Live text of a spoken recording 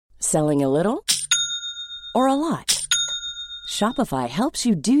Selling a little or a lot? Shopify helps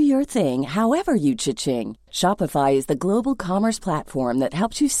you do your thing however you cha-ching. Shopify is the global commerce platform that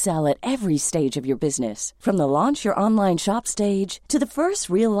helps you sell at every stage of your business. From the launch your online shop stage to the first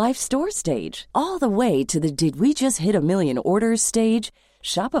real-life store stage, all the way to the did we just hit a million orders stage.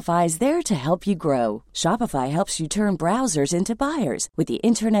 Shopify is there to help you grow. Shopify helps you turn browsers into buyers with the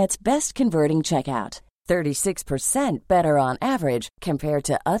internet's best converting checkout. 36% better on average compared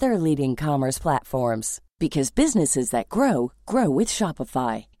to other leading commerce platforms. Because businesses that grow, grow with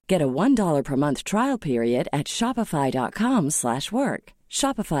Shopify. Get a $1 per month trial period at shopify.com/work.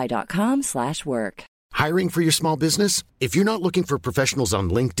 Shopify.com/work. Hiring for your small business? If you're not looking for professionals on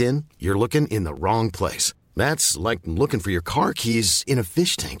LinkedIn, you're looking in the wrong place. That's like looking for your car keys in a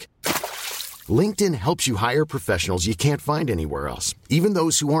fish tank. LinkedIn helps you hire professionals you can't find anywhere else, even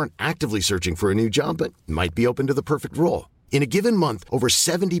those who aren't actively searching for a new job but might be open to the perfect role. In a given month, over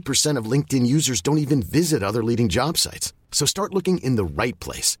 70% of LinkedIn users don't even visit other leading job sites. So start looking in the right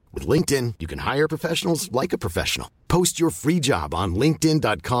place. With LinkedIn, you can hire professionals like a professional. Post your free job on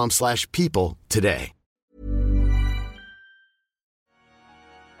linkedin.com/people today.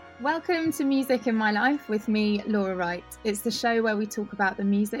 Welcome to Music in My Life with me, Laura Wright. It's the show where we talk about the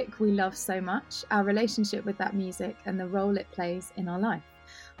music we love so much, our relationship with that music and the role it plays in our life.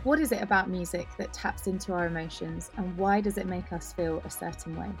 What is it about music that taps into our emotions, and why does it make us feel a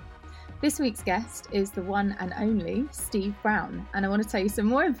certain way? This week's guest is the one and only Steve Brown, and I want to tell you some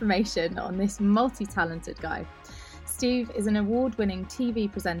more information on this multi-talented guy. Steve is an award-winning TV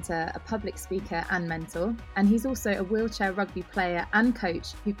presenter, a public speaker and mentor, and he's also a wheelchair rugby player and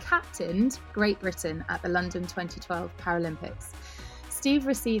coach who captained Great Britain at the London 2012 Paralympics. Steve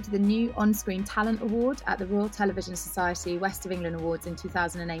received the new On-Screen Talent Award at the Royal Television Society West of England Awards in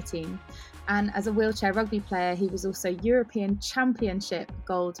 2018. And as a wheelchair rugby player, he was also European Championship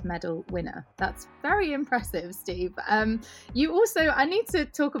gold medal winner. That's very impressive, Steve. You also, I need to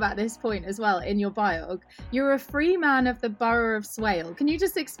talk about this point as well in your bio. You're a free man of the Borough of Swale. Can you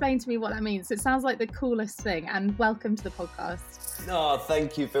just explain to me what that means? It sounds like the coolest thing. And welcome to the podcast. No,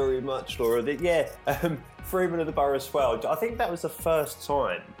 thank you very much, Laura. Freeman of the Borough of Swale. I think that was the first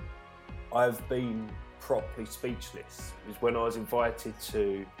time I've been properly speechless. It was when I was invited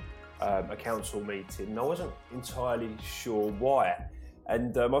to a council meeting, and I wasn't entirely sure why.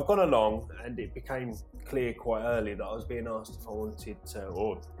 And I've gone along, and it became clear quite early that I was being asked if I wanted to,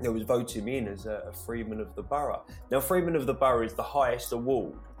 or it was voting me in as a Freeman of the Borough. Now, Freeman of the Borough is the highest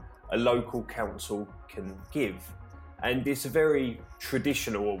award a local council can give. And it's a very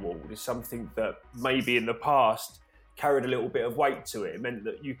traditional award. It's something that maybe in the past carried a little bit of weight to it. It meant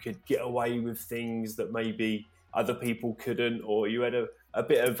that you could get away with things that maybe other people couldn't, or you had a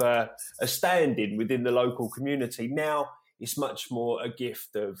bit of a stand-in within the local community. Now it's much more a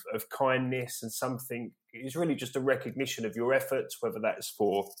gift of kindness, and something is really just a recognition of your efforts, whether that's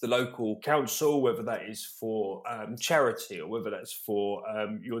for the local council, whether that is for charity, or whether that's for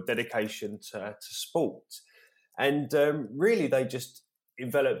your dedication to sport. And really, they just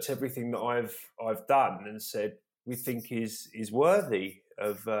enveloped everything that I've done and said we think is worthy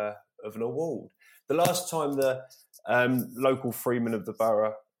of an award. The last time the local Freeman of the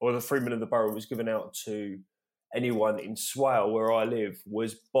Borough, or the Freeman of the Borough, was given out to anyone in Swale, where I live,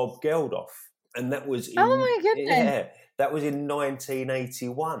 was Bob Geldof, and that was Oh my goodness! That was in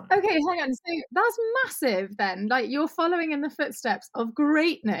 1981. Okay, hang on. So that's massive then. Like, you're following in the footsteps of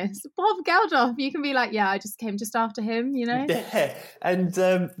greatness. Bob Geldof, you can be like, yeah, I just came just after him, you know? Yeah, and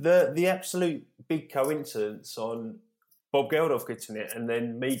the absolute big coincidence on Bob Geldof getting it and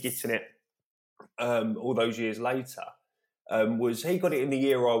then me getting it all those years later was he got it in the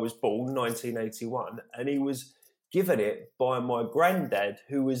year I was born, 1981, and he was given it by my granddad,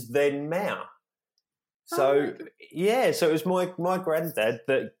 who was then mayor. So, so it was my granddad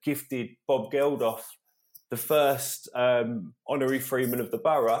that gifted Bob Geldof the first honorary Freeman of the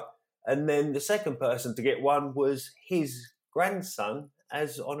Borough, and then the second person to get one was his grandson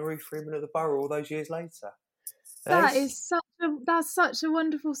as honorary Freeman of the Borough all those years later. That's such a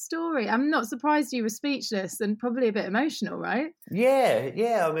wonderful story. I'm not surprised you were speechless and probably a bit emotional, right?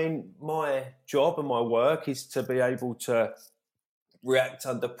 Yeah. I mean, my job and my work is to be able to react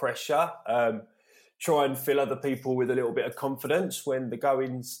under pressure, try and fill other people with a little bit of confidence when the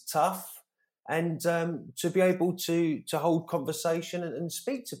going's tough, and to be able to hold conversation and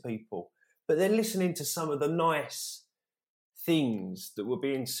speak to people. But then listening to some of the nice things that were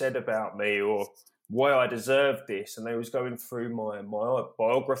being said about me, or why I deserved this, and they was going through my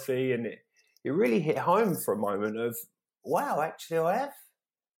biography, and it really hit home for a moment of, wow, actually I have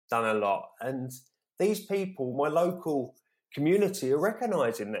done a lot. And these people, my local community are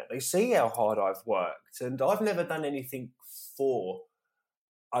recognising that. They see how hard I've worked, and I've never done anything for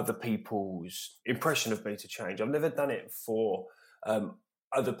other people's impression of me to change. I've never done it for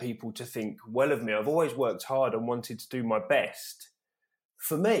other people to think well of me. I've always worked hard and wanted to do my best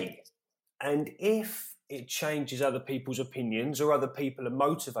for me. And if it changes other people's opinions, or other people are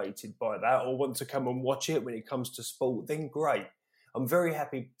motivated by that or want to come and watch it when it comes to sport, then great. I'm very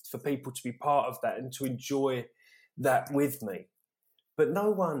happy for people to be part of that and to enjoy that with me. But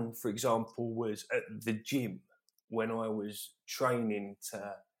no one, for example, was at the gym when I was training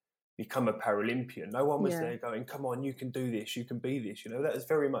to become a Paralympian. No one was there going, come on, you can do this, you can be this. You know, that was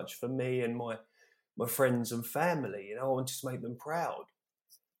very much for me and my friends and family. You know, I wanted to make them proud.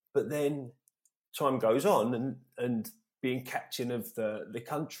 But then time goes on, and being captain of the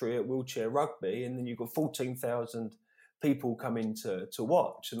country at wheelchair rugby, and then you've got 14,000 people coming to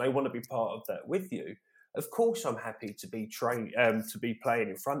watch, and they want to be part of that with you. Of course, I'm happy to be to be playing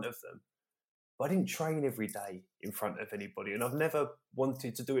in front of them. But I didn't train every day in front of anybody, and I've never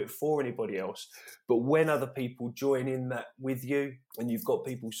wanted to do it for anybody else. But when other people join in that with you, and you've got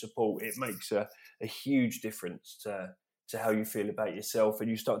people's support, it makes a huge difference to how you feel about yourself, and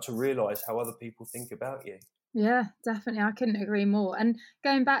you start to realise how other people think about you. Yeah, definitely. I couldn't agree more. And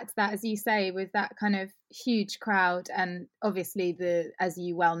going back to that, as you say, with that kind of huge crowd, and obviously as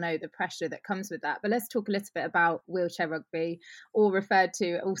you well know, the pressure that comes with that. But let's talk a little bit about wheelchair rugby, or referred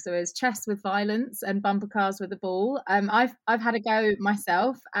to also as chess with violence and bumper cars with a ball. I've had a go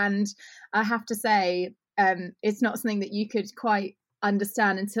myself, and I have to say, it's not something that you could quite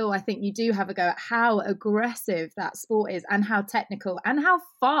understand until I think you do have a go at how aggressive that sport is, and how technical and how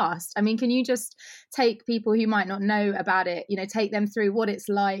fast. I mean, can you just take people who might not know about it, you know, take them through what it's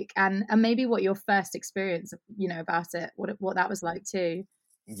like, and maybe what your first experience, you know, about it, what that was like too?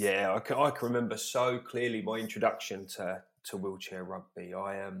 Yeah, I can remember so clearly my introduction to wheelchair rugby.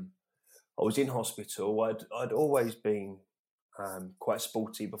 I was in hospital. I'd always been quite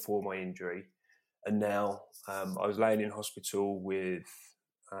sporty before my injury. And now I was laying in hospital with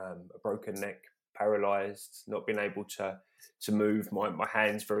a broken neck, paralysed, not being able to move my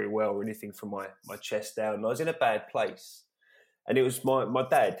hands very well or anything from my chest down. And I was in a bad place. And it was my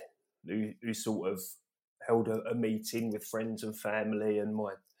dad who sort of held a meeting with friends and family and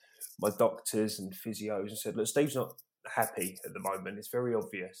my doctors and physios, and said, look, Steve's not happy at the moment. It's very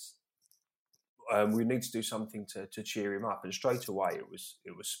obvious. We need to do something to cheer him up. And straight away it was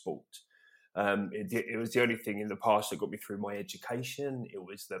sport. It was the only thing in the past that got me through my education. It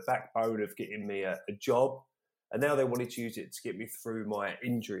was the backbone of getting me a job. And now they wanted to use it to get me through my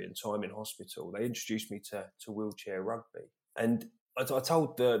injury and time in hospital. They introduced me to wheelchair rugby. And I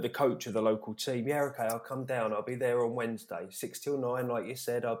told the coach of the local team, yeah, okay, I'll come down. I'll be there on Wednesday, 6 till 9, like you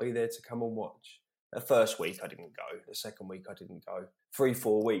said. I'll be there to come and watch. The first week I didn't go. The second week I didn't go.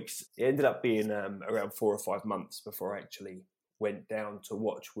 3-4 weeks. It ended up being around 4 or 5 months before I actually went down to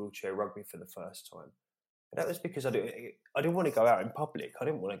watch wheelchair rugby for the first time. But that was because I didn't want to go out in public. I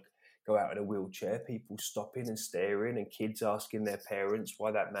didn't want to go out in a wheelchair, people stopping and staring, and kids asking their parents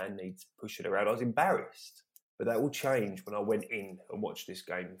why that man needs pushing around. I was embarrassed. But that all changed when I went in and watched this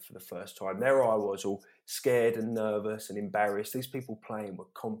game for the first time. There I was, all scared and nervous and embarrassed. These people playing were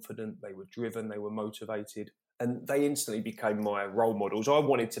confident, they were driven, they were motivated. And they instantly became my role models. I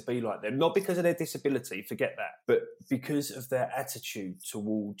wanted to be like them, not because of their disability, forget that, but because of their attitude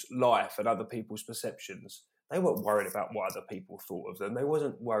towards life and other people's perceptions. They weren't worried about what other people thought of them. They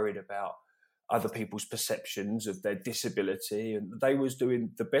wasn't worried about other people's perceptions of their disability. And they was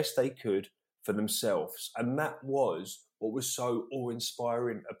doing the best they could for themselves. And that was what was so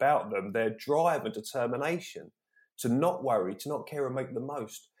awe-inspiring about them, their drive and determination to not worry, to not care and make the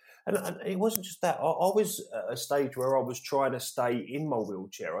most. And it wasn't just that. I was at a stage where I was trying to stay in my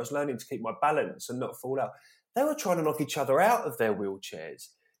wheelchair. I was learning to keep my balance and not fall out. They were trying to knock each other out of their wheelchairs.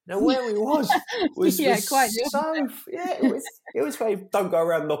 Now, where we was quite so, it was very, don't go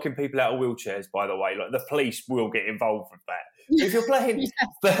around knocking people out of wheelchairs, by the way. Like, the police will get involved with that. If you're playing...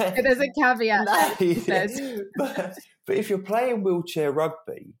 but there's a caveat. But if you're playing wheelchair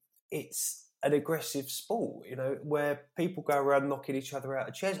rugby, it's an aggressive sport, you know, where people go around knocking each other out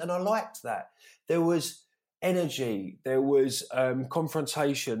of chairs. And I liked that. There was energy, there was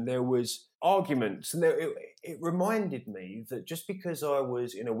confrontation, there was arguments. And it reminded me that just because I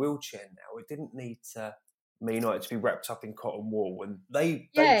was in a wheelchair now, it didn't need to mean like to be wrapped up in cotton wool, and they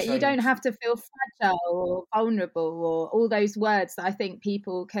you don't have to feel fragile or vulnerable or all those words that I think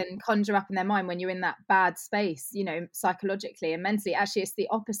people can conjure up in their mind when you're in that bad space, you know, psychologically and mentally. Actually, it's the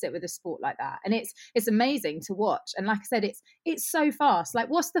opposite with a sport like that, and it's amazing to watch. And like I said, it's so fast. Like,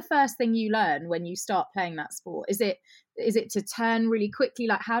 what's the first thing you learn when you start playing that sport? Is it to turn really quickly?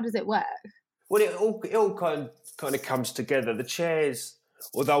 Like, how does it work? Well, it all kind of comes together. The chairs,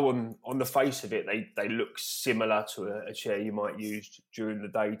 although on the face of it, they look similar to a chair you might use during the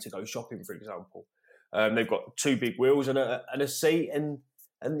day to go shopping, for example. They've got two big wheels and a seat, and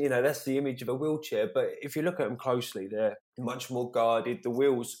you know, that's the image of a wheelchair. But if you look at them closely, they're much more guarded. The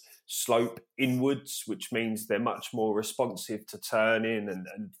wheels slope inwards, which means they're much more responsive to turning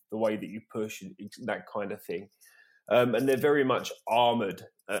and the way that you push and that kind of thing. And they're very much armoured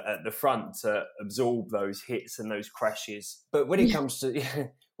at the front to absorb those hits and those crashes. But when it comes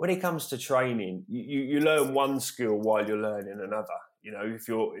to training, you learn one skill while you're learning another. You know,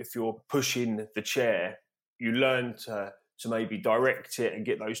 if you're pushing the chair, you learn to maybe direct it and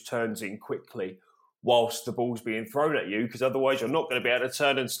get those turns in quickly whilst the ball's being thrown at you, because otherwise you're not going to be able to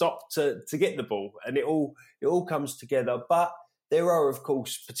turn and stop to get the ball. And it all comes together. But there are, of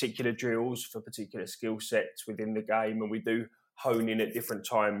course, particular drills for particular skill sets within the game, and we do hone in at different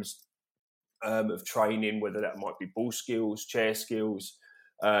times of training, whether that might be ball skills, chair skills,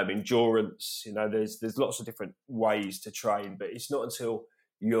 endurance. You know, there's lots of different ways to train, but it's not until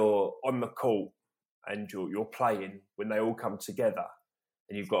you're on the court and you're playing when they all come together,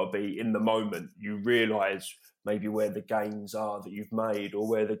 and you've got to be in the moment. You realise maybe where the gains are that you've made or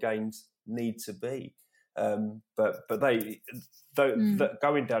where the gains need to be. But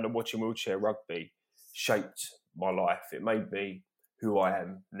going down and watching wheelchair rugby shaped my life. It made me who I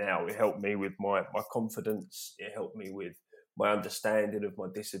am now. It helped me with my confidence. It helped me with my understanding of my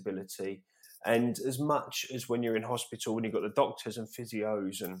disability. And as much as when you're in hospital and you've got the doctors and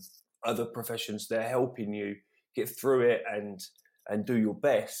physios and other professions, they're helping you get through it and do your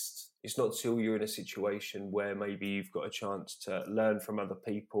best, it's not till you're in a situation where maybe you've got a chance to learn from other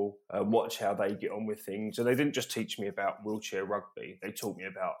people and watch how they get on with things. And they didn't just teach me about wheelchair rugby, they taught me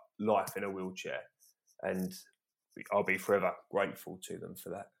about life in a wheelchair. And I'll be forever grateful to them for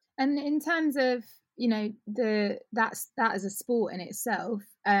that. And in terms of, you know, that as a sport in itself,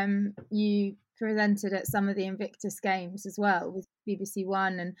 you presented at some of the Invictus Games as well with BBC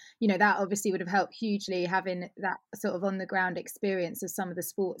One, and you know that obviously would have helped hugely, having that sort of on the ground experience of some of the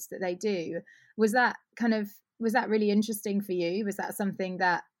sports that they do. Was that really interesting for you? Was that something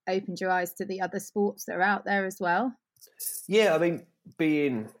that opened your eyes to the other sports that are out there as well? Yeah, I mean,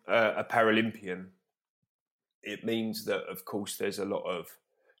 being a Paralympian, it means that of course there's a lot of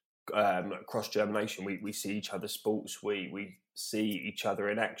cross-germination. We see each other's sports, we see each other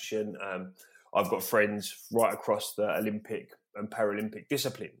in action. I've got friends right across the Olympic and Paralympic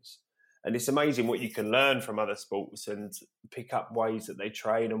disciplines. And it's amazing what you can learn from other sports and pick up ways that they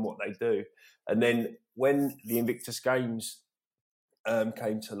train and what they do. And then when the Invictus Games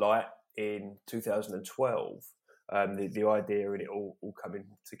came to light in 2012, the idea and it all coming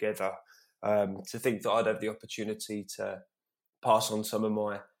together, to think that I'd have the opportunity to pass on some of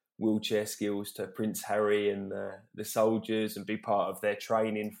my wheelchair skills to Prince Harry and the soldiers and be part of their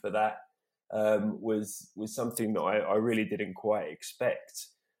training for that, was something that I really didn't quite expect.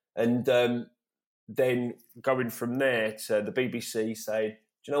 And then going from there to the BBC saying,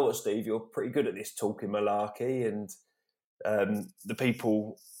 do you know what, Steve, you're pretty good at this talking malarkey, and the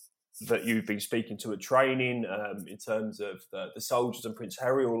people that you've been speaking to at training, in terms of the soldiers and Prince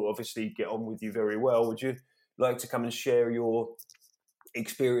Harry, will obviously get on with you very well. Would you like to come and share your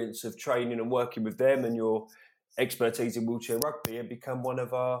experience of training and working with them and your expertise in wheelchair rugby and become one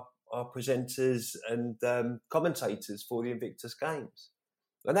of our presenters and commentators for the Invictus Games?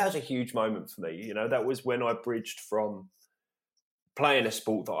 And that was a huge moment for me. You know, that was when I bridged from playing a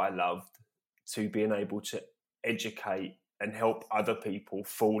sport that I loved to being able to educate and help other people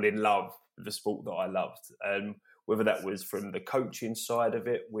fall in love with the sport that I loved. And whether that was from the coaching side of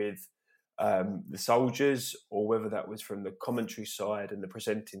it with the soldiers, or whether that was from the commentary side and the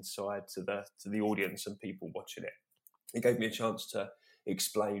presenting side to the audience and people watching it. It gave me a chance to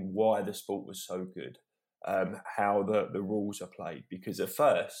explain why the sport was so good, how the rules are played. Because at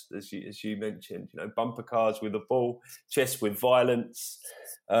first, as you mentioned, you know, bumper cars with a ball, chess with violence,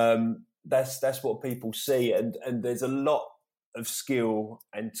 that's what people see, and there's a lot of skill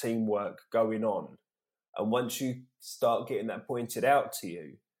and teamwork going on. And once you start getting that pointed out to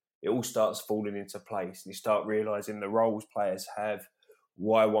you, it all starts falling into place, and you start realising the roles players have,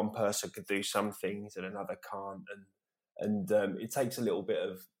 why one person could do some things and another can't, and it takes a little bit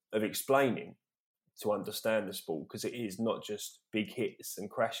of explaining. to understand the sport, because it is not just big hits and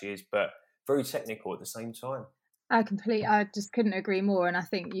crashes, but very technical at the same time. I just couldn't agree more. And I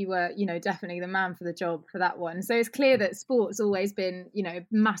think you were, definitely the man for the job for that one. So it's clear that sport's always been,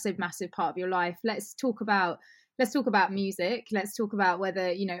 massive, massive part of your life. Let's talk about music. Let's talk about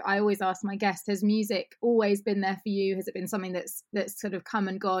whether, I always ask my guests, has music always been there for you? Has it been something that's sort of come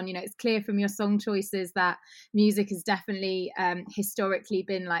and gone? It's clear from your song choices that music has definitely historically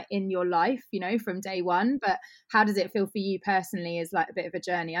been like in your life, from day one. But how does it feel for you personally as like a bit of a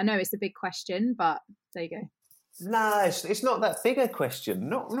journey? I know it's a big question, but there you go. No, it's not that big a question.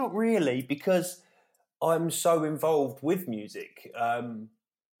 Not really, because I'm so involved with music.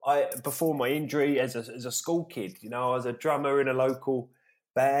 Before my injury, as a school kid, I was a drummer in a local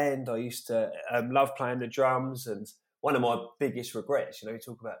band. I used to love playing the drums, and one of my biggest regrets, you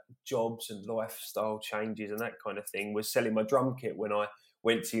talk about jobs and lifestyle changes and that kind of thing, was selling my drum kit when I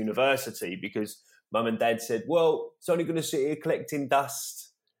went to university, because mum and dad said, well, it's only going to sit here collecting dust.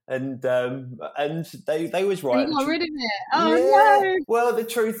 And they was right. You got rid of it. Oh, yeah. No. Well, the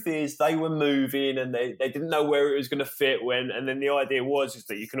truth is they were moving and they didn't know where it was going to fit when. And then the idea is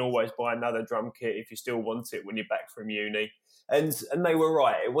that you can always buy another drum kit if you still want it when you're back from uni. And they were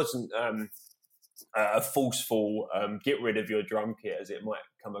right. It wasn't a forceful get rid of your drum kit as it might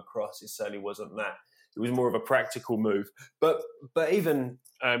come across. It certainly wasn't that. It was more of a practical move. But even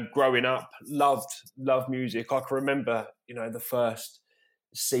growing up, loved music. I can remember, the first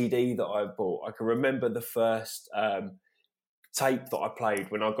CD that I bought. I can remember the first tape that I played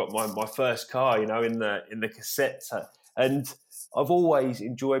when I got my first car, in the cassette tape. And I've always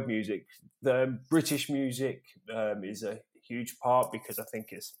enjoyed music. The British music is a huge part, because I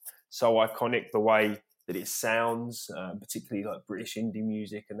think it's so iconic, the way that it sounds, particularly like British indie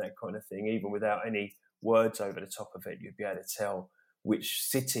music and that kind of thing. Even without any words over the top of it, you'd be able to tell which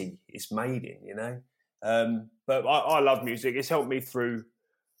city it's made in, But I love music. It's helped me through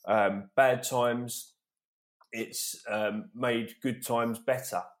bad times. It's made good times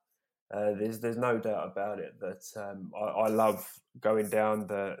better. There's no doubt about it that I love going down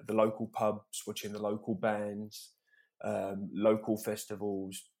the local pubs, watching the local bands, local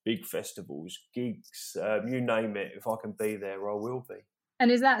festivals, big festivals, gigs, you name it. If I can be there, I will be. And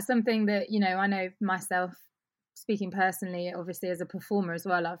is that something that, I know myself, speaking personally, obviously as a performer as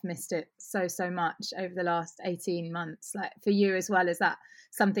well, I've missed it so much over the last 18 months. Like for you as well, is that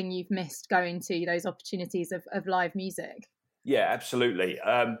something you've missed, going to those opportunities of live music? Yeah, absolutely.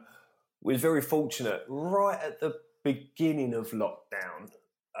 We was very fortunate right at the beginning of lockdown.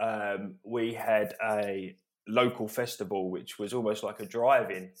 We had a local festival, which was almost like a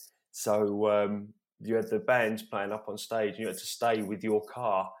drive-in. So you had the bands playing up on stage, and you had to stay with your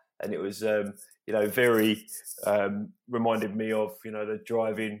car. And it was, very reminded me of, the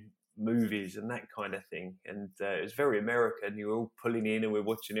drive-in movies and that kind of thing. And it was very American. You were all pulling in and we're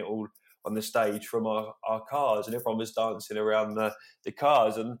watching it all on the stage from our cars, and everyone was dancing around the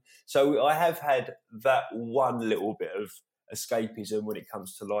cars. And so I have had that one little bit of escapism when it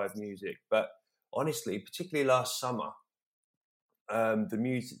comes to live music. But honestly, particularly last summer,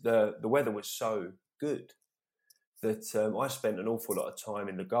 the weather was so good that I spent an awful lot of time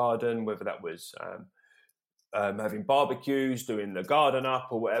in the garden, whether that was having barbecues, doing the garden up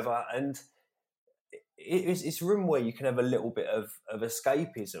or whatever. And it's a room where you can have a little bit of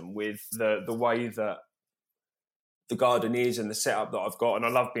escapism with the way that the garden is and the setup that I've got. And I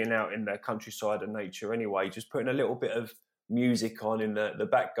love being out in the countryside and nature anyway, just putting a little bit of music on in the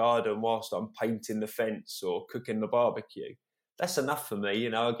back garden whilst I'm painting the fence or cooking the barbecue. That's enough for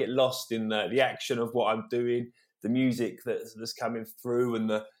me. I get lost in the action of what I'm doing, the music that's coming through, and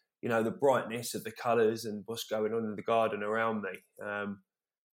the brightness of the colours and what's going on in the garden around me.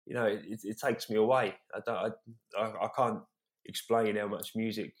 It takes me away. I can't explain how much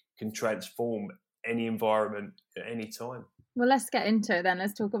music can transform any environment at any time. Well, let's get into it then.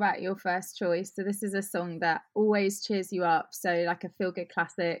 Let's talk about your first choice. So this is a song that always cheers you up. So like a feel-good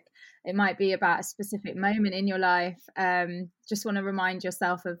classic. It might be about a specific moment in your life. Just want to remind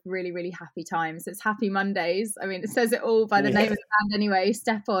yourself of really, really happy times. It's Happy Mondays. I mean, it says it all by the name of the band anyway.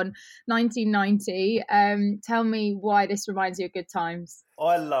 Step On, 1990. Tell me why this reminds you of good times.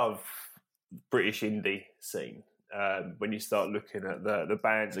 I love British indie scene. When you start looking at the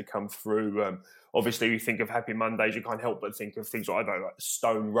bands that come through, obviously you think of Happy Mondays, you can't help but think of things like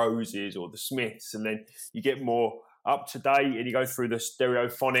Stone Roses or the Smiths, and then you get more up to date and you go through the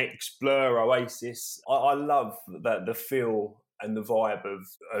Stereophonics, Blur, Oasis. I love the feel and the vibe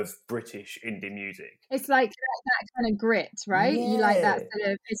of British indie music. It's like that kind of grit, right? Yeah. You like that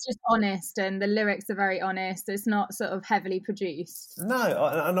sort of, it's just honest, and the lyrics are very honest. It's not sort of heavily produced. No,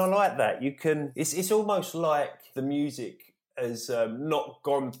 and I like that. It's almost like the music has not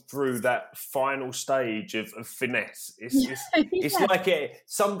gone through that final stage of finesse. It's like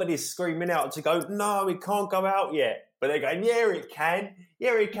somebody's screaming out to go, no, it can't go out yet. But they're going, yeah, it can.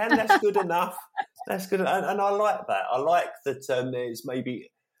 Yeah, it can. That's good enough. That's good. And I like that. I like that there's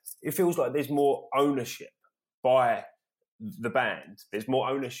it feels like there's more ownership by the band. There's more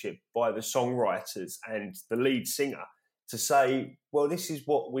ownership by the songwriters and the lead singer to say, well, this is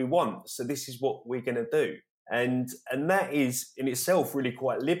what we want. So this is what we're going to do. And that is in itself really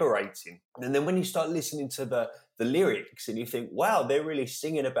quite liberating. And then when you start listening to the lyrics and you think, wow, they're really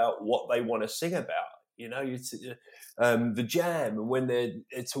singing about what they want to sing about. You know, the Jam, and when they're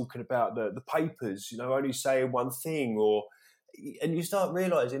talking about the papers, you know, only saying one thing, and you start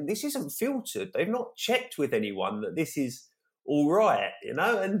realising this isn't filtered. They've not checked with anyone that this is all right, you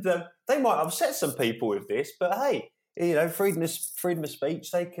know, and they might upset some people with this, but hey, you know, freedom of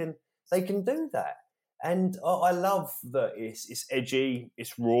speech, they can do that. And I love that it's edgy,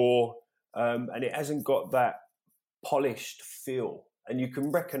 it's raw, and it hasn't got that polished feel, and you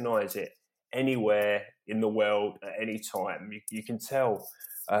can recognise it anywhere in the world at any time. You can tell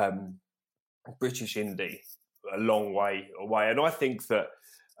British indie a long way away, and I think that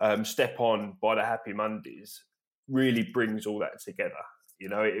Step On by the Happy Mondays really brings all that together. You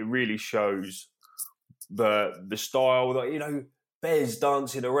know, it really shows the style that, you know, Bez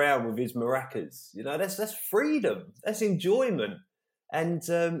dancing around with his maracas. You know, that's freedom, that's enjoyment, and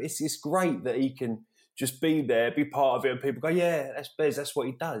it's great that he can just be there, be part of it, and people go, yeah, that's Bez, that's what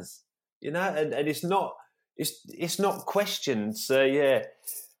he does. You know, and it's not questioned. So yeah,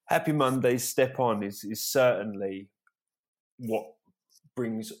 Happy Mondays, Step On is certainly what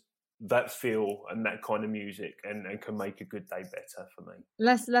brings that feel and that kind of music and can make a good day better for me.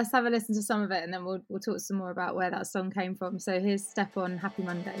 Let's have a listen to some of it, and then we'll talk some more about where that song came from. So here's Step On, Happy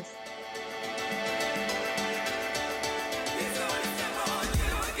Mondays.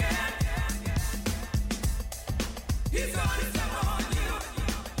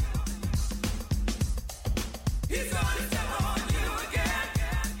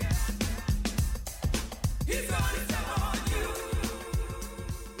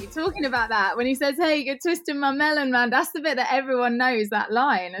 Talking about that when he says, hey, you're twisting my melon, man, that's the bit that everyone knows, that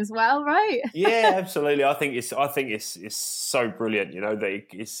line as well, right? Yeah, absolutely. I think it's so brilliant, you know, that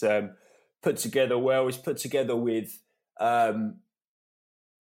it's put together well. It's put together with a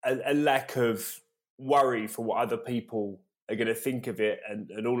lack of worry for what other people are going to think of it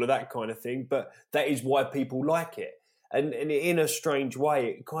and all of that kind of thing, but that is why people like it. And in a strange way,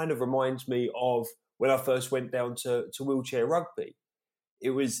 it kind of reminds me of when I first went down to wheelchair rugby.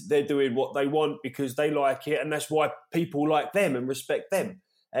 It was, they're doing what they want because they like it, and that's why people like them and respect them.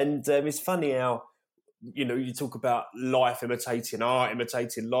 And it's funny how, you know, you talk about life imitating art,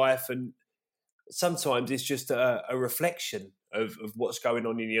 imitating life, and sometimes it's just a reflection of what's going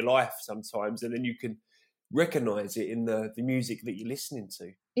on in your life sometimes, and then you can recognise it in the music that you're listening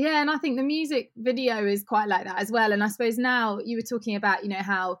to. Yeah, and I think the music video is quite like that as well. And I suppose now you were talking about, you know,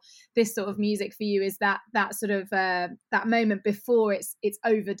 how this sort of music for you is that sort of that moment before it's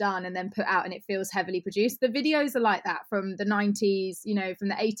overdone and then put out and it feels heavily produced. The videos are like that from the 90s, you know, from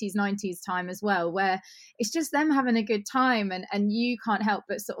the 80s, 90s time as well, where it's just them having a good time, and you can't help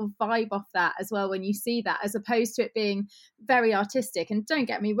but sort of vibe off that as well when you see that, as opposed to it being very artistic. And don't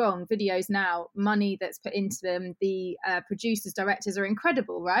get me wrong, videos now, money that's put into them, the producers, directors are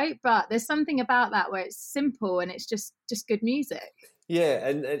incredible, right? But there's something about that where it's simple and it's just good music. Yeah,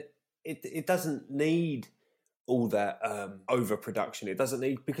 and it doesn't need all that overproduction. It doesn't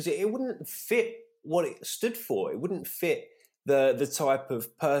need, because it wouldn't fit what it stood for. It wouldn't fit the type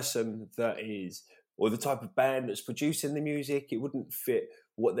of person that is, or the type of band that's producing the music. It wouldn't fit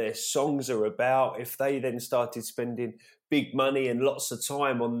what their songs are about. If they then started spending big money and lots of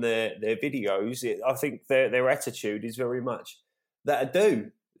time on their videos, I think their attitude is very much that I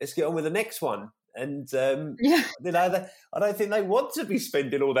do. Let's get on with the next one. And, you know, I don't think they want to be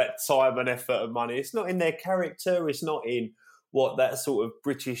spending all that time and effort and money. It's not in their character. It's not in what that sort of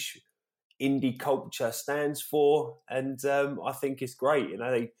British indie culture stands for. And I think it's great. You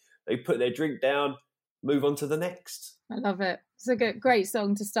know, they put their drink down, move on to the next. I love it. It's a great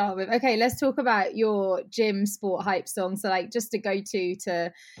song to start with. Okay, let's talk about your gym sport hype song. So like just to go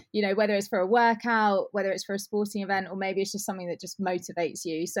to, you know, whether it's for a workout, whether it's for a sporting event, or maybe it's just something that just motivates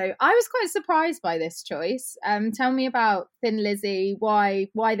you. So I was quite surprised by this choice. Tell me about Thin Lizzy, why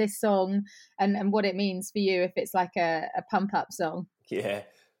this song and what it means for you if it's like a pump up song. Yeah,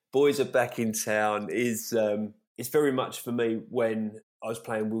 Boys Are Back in Town is it's very much for me when I was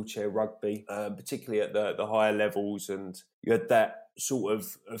playing wheelchair rugby, particularly at the higher levels, and you had that sort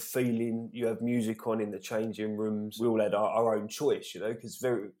of feeling. You have music on in the changing rooms. We all had our own choice, you know, because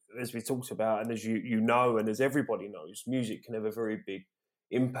as we talked about, and as you know, and as everybody knows, music can have a very big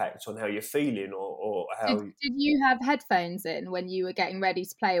impact on how you're feeling or how. Did you have headphones in when you were getting ready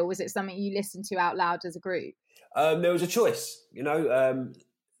to play, or was it something you listened to out loud as a group? There was a choice, you know.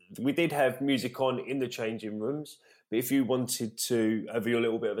 We did have music on in the changing rooms, but if you wanted to have your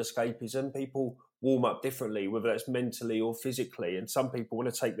little bit of escapism, people warm up differently, whether that's mentally or physically. And some people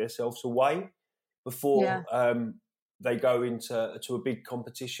want to take themselves away before they go into a big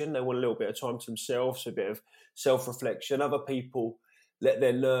competition. They want a little bit of time to themselves, a bit of self-reflection. Other people let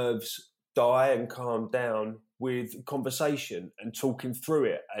their nerves die and calm down with conversation and talking through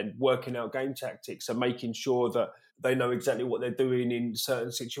it and working out game tactics and making sure that they know exactly what they're doing in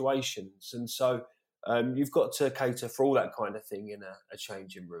certain situations. And so you've got to cater for all that kind of thing in a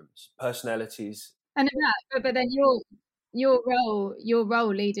changing rooms, personalities. And but then your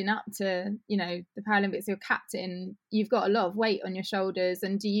role leading up to, you know, the Paralympics, your captain, you've got a lot of weight on your shoulders.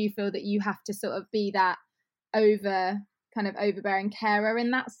 And do you feel that you have to sort of be that overbearing carer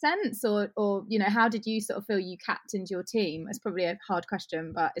in that sense, or you know, how did you sort of feel you captained your team? It's probably a hard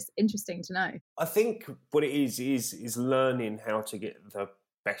question, but it's interesting to know. I think what it is learning how to get the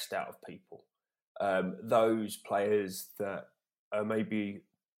best out of people. Those players that are maybe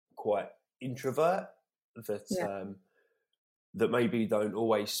quite introvert, that maybe don't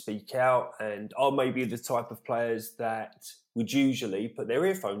always speak out, and are maybe the type of players that would usually put their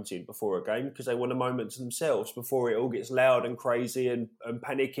earphones in before a game because they want a moment to themselves before it all gets loud and crazy and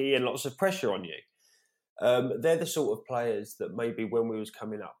panicky and lots of pressure on you. They're the sort of players that maybe when we was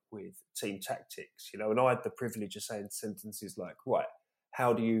coming up with team tactics, you know, and I had the privilege of saying sentences like, right,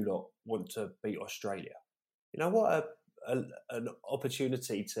 how do you lot want to beat Australia? You know, what an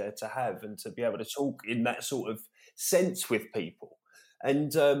opportunity to have and to be able to talk in that sort of sense with people.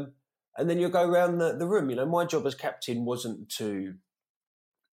 And then you'll go around the room. You know, my job as captain wasn't to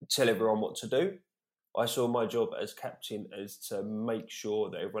tell everyone what to do. I saw my job as captain as to make sure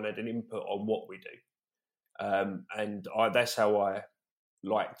that everyone had an input on what we do. That's how I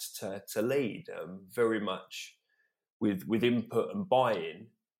liked to lead, very much with input and buy-in,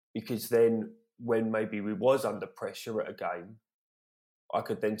 because then when maybe we was under pressure at a game, I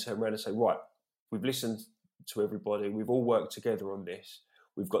could then turn around and say, right, we've listened to everybody, we've all worked together on this,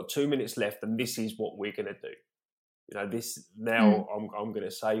 we've got 2 minutes left, and this is what we're going to do. You know, I'm going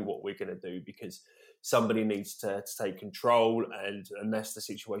to say what we're going to do, because somebody needs to take control, and that's the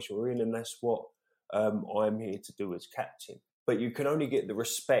situation we're in, and that's what I'm here to do as captain. But you can only get the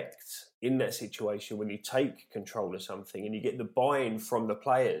respect in that situation when you take control of something and you get the buy-in from the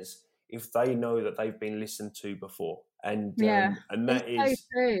players if they know that they've been listened to before. And that is so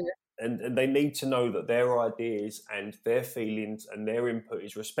true. And they need to know that their ideas and their feelings and their input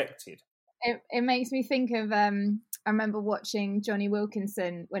is respected. It makes me think of I remember watching Johnny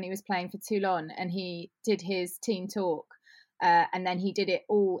Wilkinson when he was playing for Toulon, and he did his team talk, and then he did it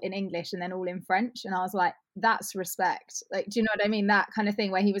all in English and then all in French, and I was like, that's respect. Like, do you know what I mean? That kind of thing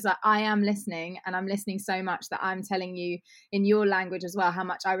where he was like, I am listening, and I'm listening so much that I'm telling you in your language as well how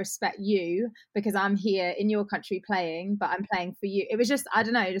much I respect you, because I'm here in your country playing, but I'm playing for you. It was just, I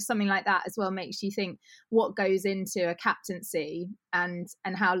don't know, just something like that as well makes you think what goes into a captaincy, and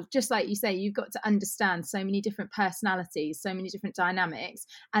how, just like you say, you've got to understand so many different personalities, so many different dynamics,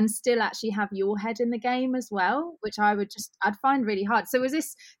 and still actually have your head in the game as well, which I'd find really hard. So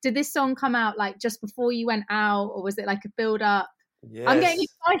did this song come out like just before you went out, or was it like a build up? Yes. I'm getting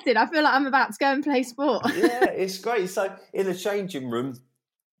excited. I feel like I'm about to go and play sport. Yeah, it's great. So in the changing room,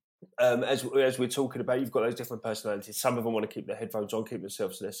 as we're talking about, you've got those different personalities. Some of them want to keep their headphones on, keep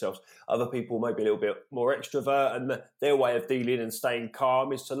themselves to themselves. Other people may be a little bit more extrovert, and their way of dealing and staying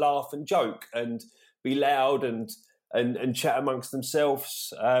calm is to laugh and joke and be loud and chat amongst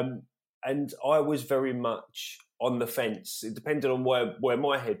themselves. And I was very much on the fence. It depended on where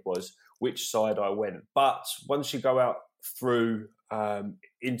my head was, which side I went. But once you go out through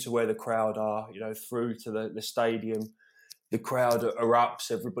into where the crowd are, you know, through to the stadium, the crowd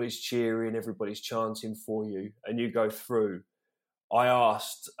erupts, everybody's cheering, everybody's chanting for you, and you go through. I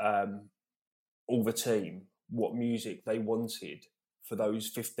asked all the team, what music they wanted for those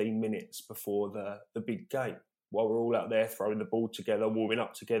 15 minutes before the big game, while we're all out there throwing the ball together, warming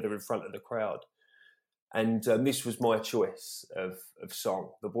up together in front of the crowd. And this was my choice of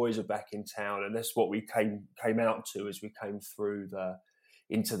song. The Boys Are Back in Town, and that's what we came out to as we came through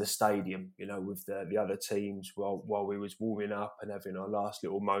into the stadium, you know, with the other teams while we was warming up and having our last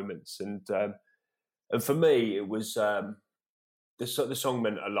little moments. And for me, it was the song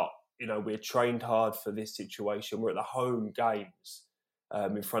meant a lot. You know, we had trained hard for this situation. We're at the home games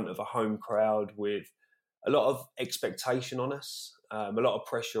in front of a home crowd with a lot of expectation on us, a lot of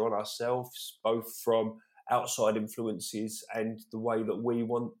pressure on ourselves, both from outside influences and the way that we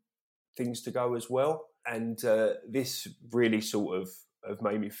want things to go as well. And this really sort of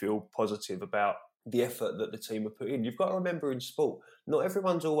made me feel positive about the effort that the team have put in. You've got to remember, in sport, not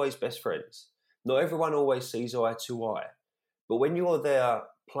everyone's always best friends. Not everyone always sees eye to eye. But when you're there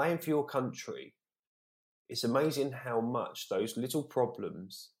playing for your country, it's amazing how much those little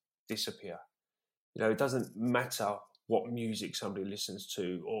problems disappear. You know, it doesn't matter what music somebody listens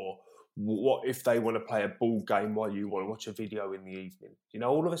to, or what if they want to play a ball game while you want to watch a video in the evening. You know,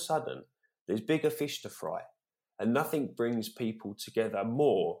 all of a sudden, there's bigger fish to fry. And nothing brings people together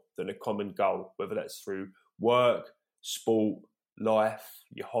more than a common goal, whether that's through work, sport, life,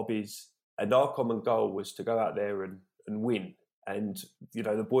 your hobbies. And our common goal was to go out there and win. And, you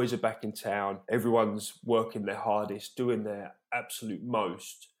know, the boys are back in town. Everyone's working their hardest, doing their absolute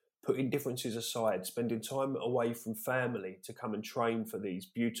most, putting differences aside, spending time away from family to come and train for these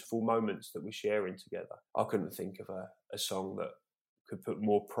beautiful moments that we're sharing together. I couldn't think of a song that could put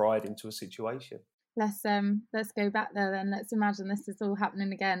more pride into a situation. Let's go back there then. Let's imagine this is all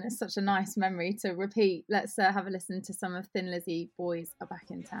happening again. It's such a nice memory to repeat. Let's have a listen to some of Thin Lizzy, Boys Are Back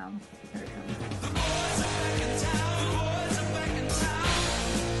in Town. Here it comes. The boys are back in town, the boys are back in town.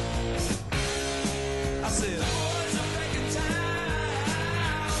 I said, the boys are back in town,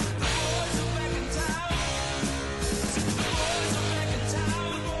 the boys are back in town. The boys are back in town,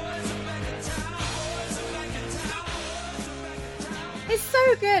 the boys are back in town, the boys are back in town, the boys are back in town. It's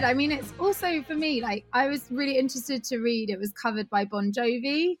so good. I mean, it's also, for me, like, I was really interested to read, it was covered by Bon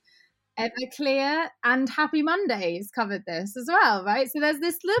Jovi, Everclear, and Happy Mondays covered this as well, right? So there's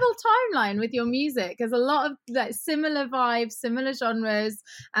this little timeline with your music. There's a lot of like similar vibes, similar genres,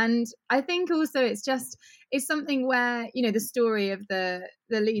 and I think also it's something where, you know, the story of the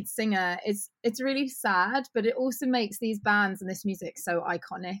lead singer it's really sad, but it also makes these bands and this music so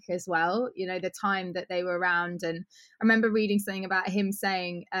iconic as well. You know, the time that they were around, and I remember reading something about him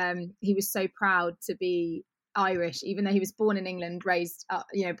saying he was so proud to be Irish, even though he was born in England, raised up,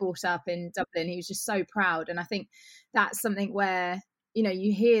 you know, brought up in Dublin. He was just so proud, and I think that's something where, you know,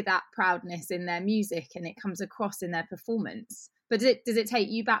 you hear that proudness in their music and it comes across in their performance. But does it take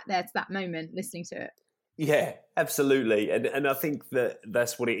you back there to that moment listening to it? Yeah, absolutely. And I think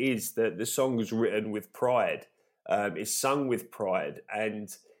that's what it is. The song was written with pride. It's sung with pride, and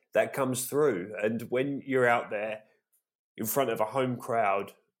that comes through. And when you're out there in front of a home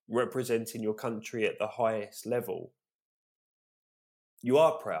crowd representing your country at the highest level, you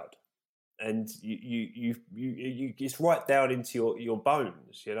are proud, and you it's right down into your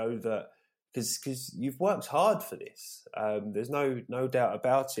bones, you know, that because you've worked hard for this. There's no doubt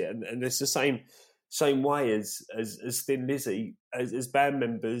about it, and it's the same way as Thin Lizzy, as band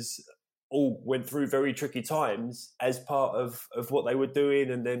members all went through very tricky times as part of what they were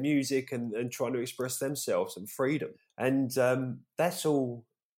doing and their music and trying to express themselves and freedom. And that's all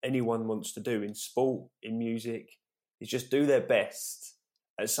anyone wants to do in sport, in music, is just do their best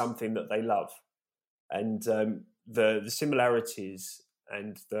at something that they love. And the similarities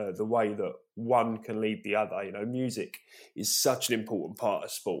and the way that one can lead the other, you know, music is such an important part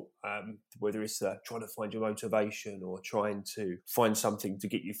of sport, whether it's trying to find your motivation or trying to find something to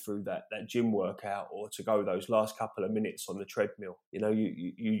get you through that gym workout, or to go those last couple of minutes on the treadmill. You know,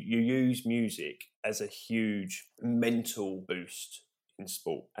 you use music as a huge mental boost in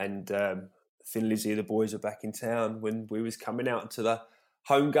sport. And Thin Lizzy, the boys are back in town, when we was coming out to the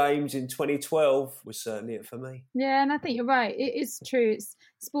home games in 2012, was certainly it for me. Yeah, and I think you're right. It is true. It's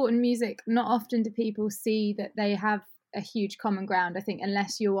sport and music. Not often do people see that they have a huge common ground, I think,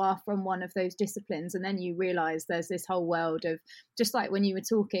 unless you are from one of those disciplines, and then you realise there's this whole world of, just like when you were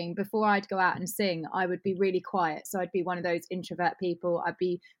talking, before I'd go out and sing, I would be really quiet. So I'd be one of those introvert people. I'd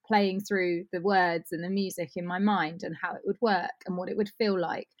be playing through the words and the music in my mind and how it would work and what it would feel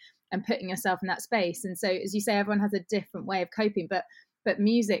like, and putting yourself in that space. And so, as you say, everyone has a different way of coping, but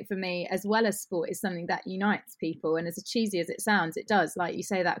music for me, as well as sport, is something that unites people. And as cheesy as it sounds, it does. Like you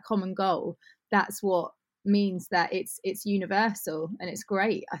say, that common goal, that's what means that it's universal, and it's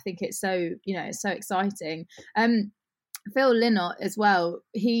great. I think it's so, it's so exciting. Phil Lynott as well,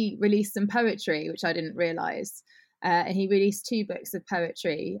 he released some poetry, which I didn't realise. And he released 2 books of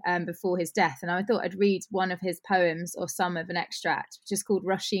poetry before his death. And I thought I'd read one of his poems, or some of an extract, which is called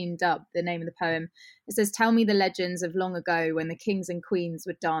Roisin Dubh, the name of the poem. It says, "Tell me the legends of long ago, when the kings and queens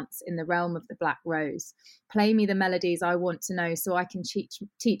would dance in the realm of the Black Rose. Play me the melodies I want to know, so I can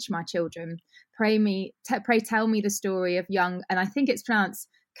teach my children. Pray tell me the story of young," and I think it's pronounced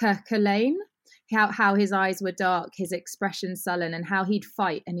Kirkulane, how his eyes were dark, his expression sullen, and how he'd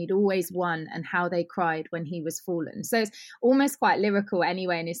fight and he'd always won, and how they cried when he was fallen. So it's almost quite lyrical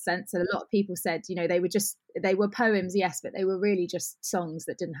anyway in his sense. And a lot of people said, they were poems, yes, but they were really just songs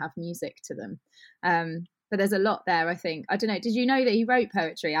that didn't have music to them. But there's a lot there, I think. I don't know, did you know that he wrote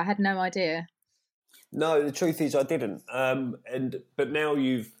poetry? I had no idea. No, the truth is I didn't. But now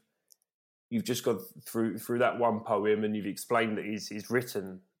you've just gone through that one poem, and you've explained that he's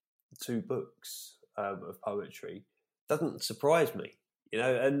written 2 books of poetry. Doesn't surprise me,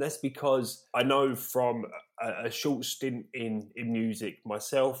 and that's because I know from a short stint in music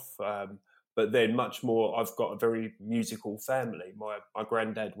myself, but then much more, I've got a very musical family. My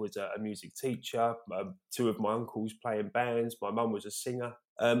granddad was a music teacher, 2 of my uncles play in bands, my mum was a singer,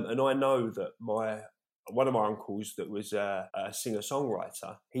 and I know that one of my uncles that was a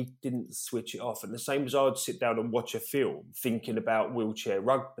singer-songwriter, he didn't switch it off. And the same as I'd sit down and watch a film thinking about wheelchair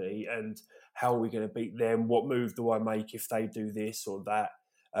rugby and how are we going to beat them, what move do I make if they do this or that,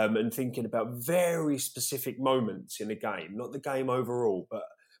 and thinking about very specific moments in a game, not the game overall, but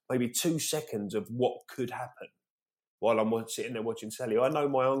maybe 2 seconds of what could happen while I'm sitting there watching telly. I know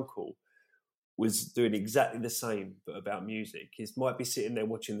my uncle was doing exactly the same, but about music. He might be sitting there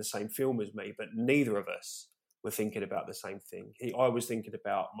watching the same film as me, but neither of us were thinking about the same thing. I was thinking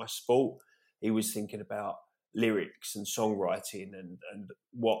about my sport. He was thinking about lyrics and songwriting and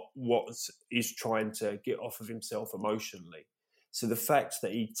what he's trying to get off of himself emotionally. So the fact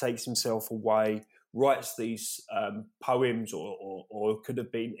that he takes himself away, writes these poems, or could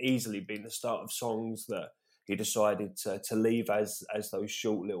have easily been the start of songs that he decided to leave as those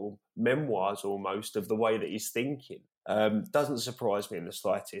short little memoirs almost of the way that he's thinking. Doesn't surprise me in the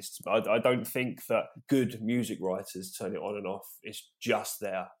slightest. I don't think that good music writers turn it on and off. It's just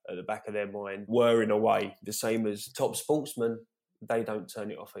there at the back of their mind, whirring away. The same as top sportsmen, they don't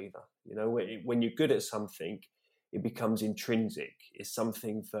turn it off either. When you're good at something, it becomes intrinsic. It's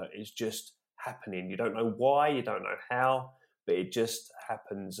something that is just happening. You don't know why, you don't know how, but it just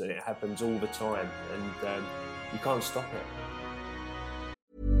happens, and it happens all the time, and you can't stop it.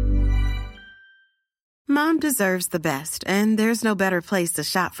 Mom deserves the best, and there's no better place to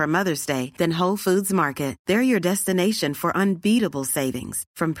shop for Mother's Day than Whole Foods Market. They're your destination for unbeatable savings,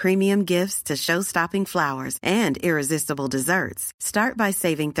 from premium gifts to show-stopping flowers and irresistible desserts. Start by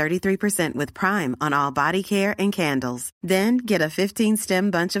saving 33% with Prime on all body care and candles. Then get a 15-stem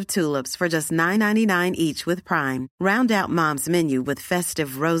bunch of tulips for just $9.99 each with Prime. Round out Mom's menu with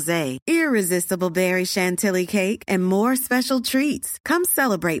festive rosé, irresistible berry chantilly cake, and more special treats. Come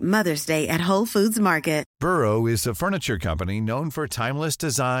celebrate Mother's Day at Whole Foods Market. Burrow is a furniture company known for timeless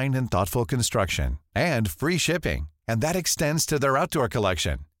design and thoughtful construction, and free shipping, and that extends to their outdoor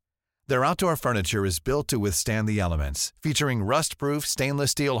collection. Their outdoor furniture is built to withstand the elements, featuring rust-proof stainless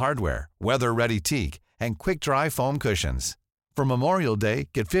steel hardware, weather-ready teak, and quick-dry foam cushions. For Memorial Day,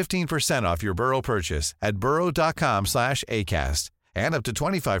 get 15% off your Burrow purchase at burrow.com/ACAST, and up to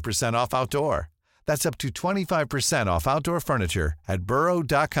 25% off outdoor. That's up to 25% off outdoor furniture at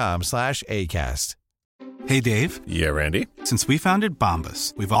burrow.com/ACAST. Hey, Dave. Yeah, Randy. Since we founded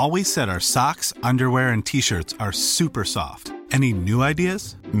Bombas, we've always said our socks, underwear, and T-shirts are super soft. Any new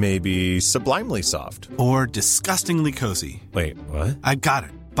ideas? Maybe sublimely soft. Or disgustingly cozy. Wait, what? I got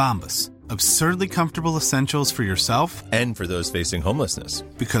it. Bombas. Absurdly comfortable essentials for yourself and for those facing homelessness.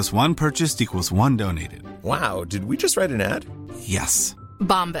 Because one purchased equals one donated. Wow, did we just write an ad? Yes.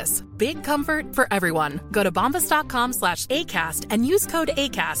 Bombas. Big comfort for everyone. Go to bombas.com/ACAST and use code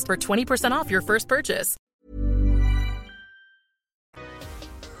ACAST for 20% off your first purchase.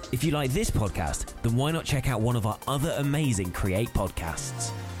 If you like this podcast, then why not check out one of our other amazing Create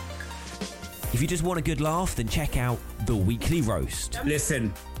podcasts? If you just want a good laugh, then check out The Weekly Roast.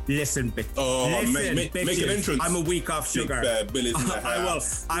 Listen, bitch. Oh, make an entrance. I'm a week off sugar. I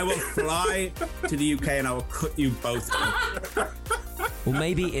will fly to the UK and I will cut you both out. Or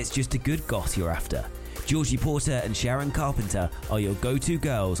maybe it's just a good goth you're after. Georgie Porter and Sharon Carpenter are your go-to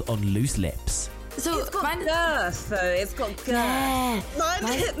girls on Loose Lips. So it's got girth, though. It's got girth. Yeah.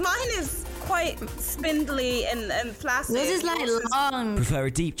 Mine is quite spindly and flaccid. Yours is like long. Prefer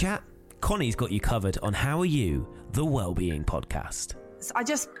a deep chat? Connie's got you covered on How Are You, the Wellbeing Podcast. I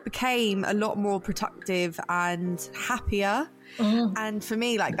just became a lot more productive and happier. And for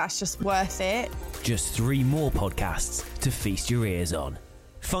me, like, that's just worth it. Just 3 more podcasts to feast your ears on.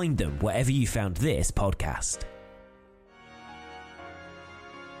 Find them wherever you found this podcast.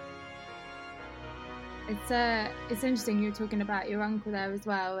 It's interesting you were talking about your uncle there as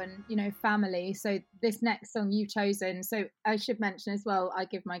well, and family. So this next song you've chosen, so I should mention as well, I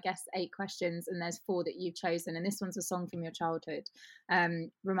give my guests 8 questions and there's 4 that you've chosen, and this one's a song from your childhood.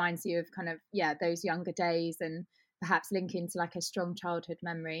 Reminds you of kind of those younger days and perhaps linking to like a strong childhood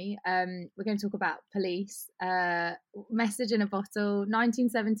memory. We're going to talk about Police, Message in a Bottle,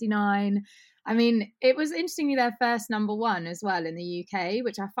 1979. I mean, it was interestingly their first number 1 as well in the UK,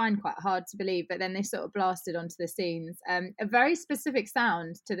 which I find quite hard to believe, but then they sort of blasted onto the scenes. A very specific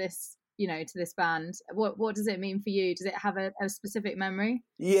sound to this, to this band. What does it mean for you? Does it have a specific memory?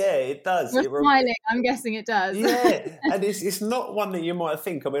 Yeah, it does. You're smiling. I'm guessing it does. Yeah, and it's not one that you might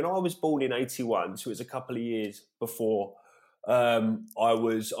think. I mean, I was born in 81, so it was a couple of years before I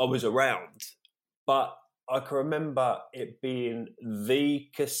was around. But I can remember it being the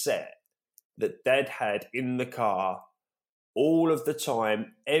cassette that Dad had in the car all of the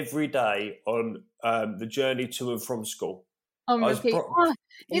time, every day on the journey to and from school. On repeat.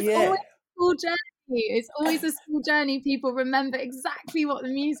 It's always a school journey. It's always a school journey. People remember exactly what the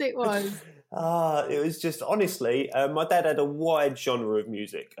music was. It was just, honestly, my dad had a wide genre of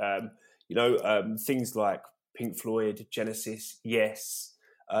music. Things like Pink Floyd, Genesis, Yes,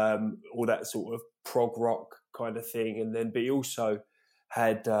 all that sort of prog rock kind of thing. But he also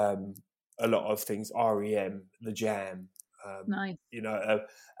had a lot of things, REM, The Jam. Nice.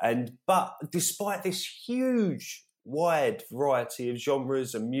 But despite this huge, wide variety of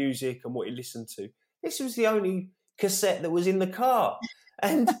genres and music and what he listened to, this was the only cassette that was in the car.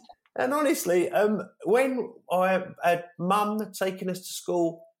 And honestly, when I had Mum taking us to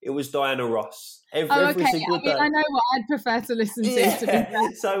school, it was Diana Ross. Every single day. I know what I'd prefer to listen to. To be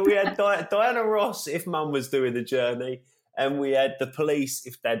fair. So we had Diana Ross if Mum was doing the journey, and we had the Police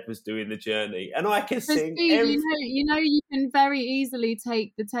if Dad was doing the journey. And I could sing. Steve, you can very easily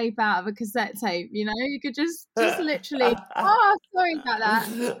take the tape out of a cassette tape. You could just literally. Sorry about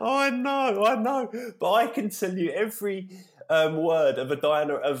that. I know. But I can tell you every word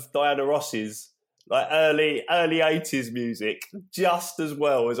of Diana Ross's like early 80s music just as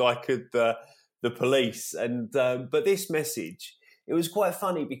well as I could the Police. And but this message, it was quite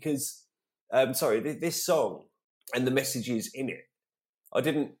funny because this song and the messages in it, I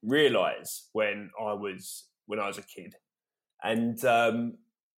didn't realise when I was a kid. And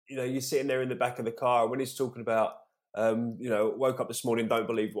you're sitting there in the back of the car when he's talking about woke up this morning, don't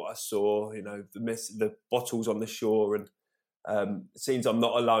believe what I saw, the bottles on the shore, and it seems I'm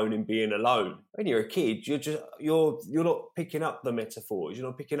not alone in being alone. When you're a kid, you're not picking up the metaphors. You're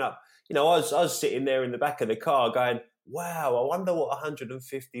not picking up. I was sitting there in the back of the car going, "Wow, I wonder what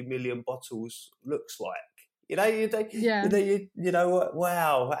 150 million bottles looks like."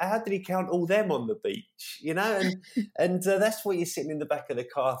 Wow, how did he count all them on the beach? And that's what you're sitting in the back of the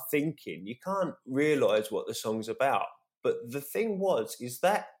car thinking. You can't realise what the song's about. But the thing is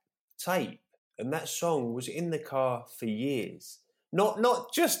that tape and that song was in the car for years.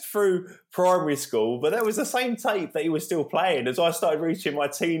 Not just through primary school, but that was the same tape that he was still playing as I started reaching my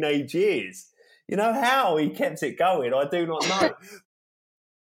teenage years. How he kept it going, I do not know.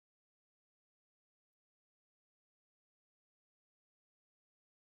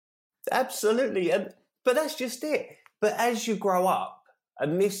 Absolutely, but that's just it. But as you grow up,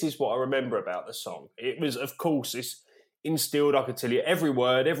 and this is what I remember about the song, it was, of course, it's instilled, I could tell you, every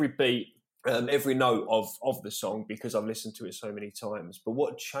word, every beat, every note of the song, because I've listened to it so many times. But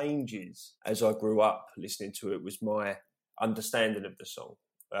what changes as I grew up listening to it was my understanding of the song.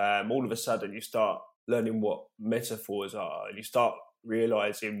 All of a sudden, you start learning what metaphors are, and you start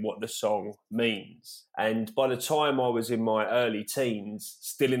realising what the song means. And by the time I was in my early teens,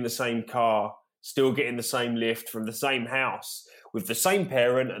 still in the same car, still getting the same lift from the same house, with the same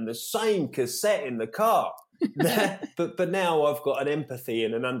parent and the same cassette in the car. but now I've got an empathy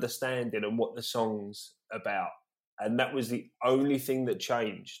and an understanding on what the song's about. And that was the only thing that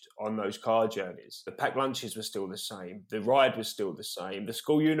changed on those car journeys. The packed lunches were still the same. The ride was still the same. The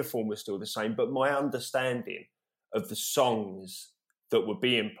school uniform was still the same. But my understanding of the songs that were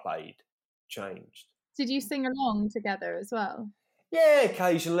being played changed. Did you sing along together as well? Yeah,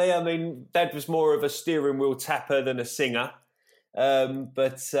 occasionally. I mean, Dad was more of a steering wheel tapper than a singer.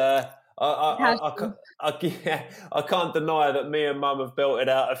 But I can't deny that me and Mum have belted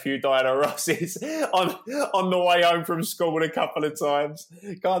out a few Diana Rosses on the way home from school a couple of times.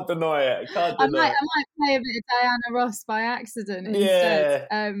 Can't deny it. I might play a bit of Diana Ross by accident instead.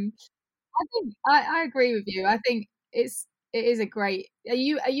 Yeah. I think I agree with you. I think it is a great. Are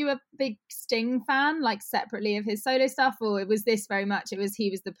you a big Sting fan, like separately of his solo stuff, or was this very much he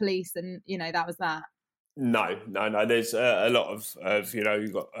was the police and that was that? No. There's a lot of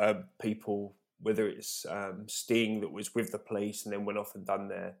you've got people, whether it's Sting that was with the police and then went off and done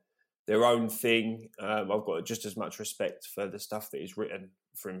their own thing. I've got just as much respect for the stuff that he's written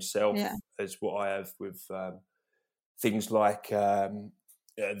for himself as what I have with things like the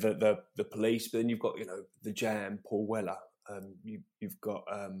police. But then you've got the Jam, Paul Weller. You've got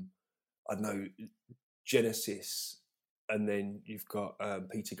I know Genesis, and then you've got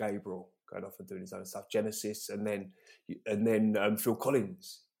Peter Gabriel going off and doing his own stuff. Genesis, and then Phil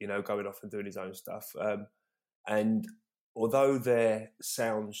Collins, going off and doing his own stuff. And although their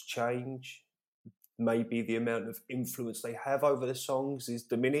sounds change, maybe the amount of influence they have over the songs is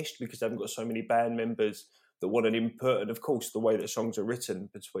diminished because they haven't got so many band members that want an input. And of course, the way that songs are written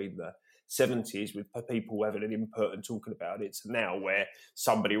between the 70s with people having an input and talking about it to now where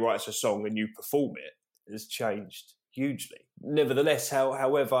somebody writes a song and you perform it has changed hugely. Nevertheless,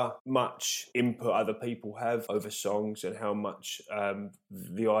 however much input other people have over songs and how much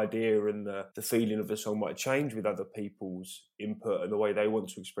the idea and the feeling of the song might change with other people's input and the way they want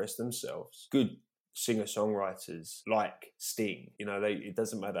to express themselves. Good singer-songwriters like Sting, it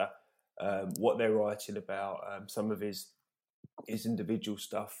doesn't matter what they're writing about. Some of his individual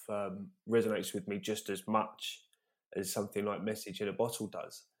stuff resonates with me just as much as something like Message in a Bottle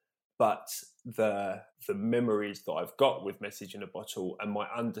does. But the memories that I've got with Message in a Bottle and my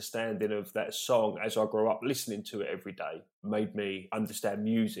understanding of that song as I grew up listening to it every day made me understand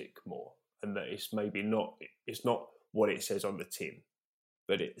music more, and that it's not what it says on the tin,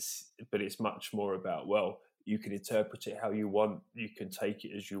 but it's much more about, well, you can interpret it how you want, you can take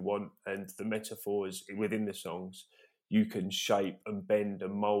it as you want, and the metaphors within the songs you can shape and bend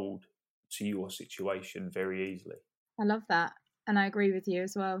and mould to your situation very easily. I love that. And I agree with you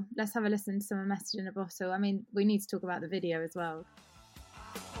as well. Let's have a listen to some Message in a Bottle. I mean, we need to talk about the video as well.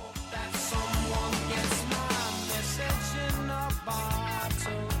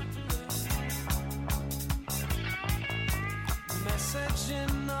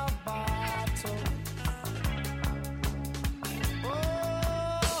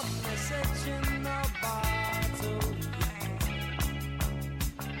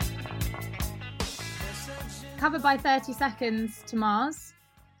 Covered by 30 Seconds to Mars.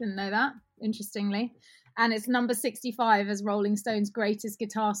 Didn't know that, interestingly. And it's number 65 as Rolling Stone's greatest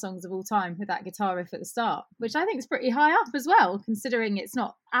guitar songs of all time, with that guitar riff at the start, which I think is pretty high up as well, considering it's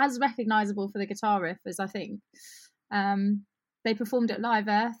not as recognisable for the guitar riff as I think. They performed at Live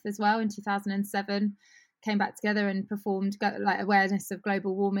Earth as well in 2007, came back together and performed like awareness of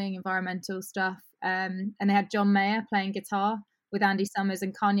global warming, environmental stuff. And they had John Mayer playing guitar with Andy Summers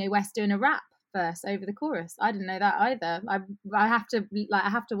and Kanye West doing a rap verse over the chorus. I didn't know that either. I have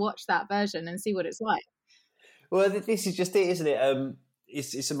to watch that version and see what it's like. Well, this is just it, isn't it?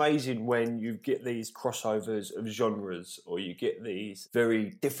 It's amazing when you get these crossovers of genres, or you get these very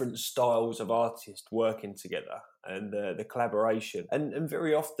different styles of artists working together, and the collaboration. And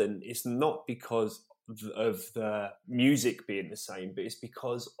very often it's not because of the music being the same, but it's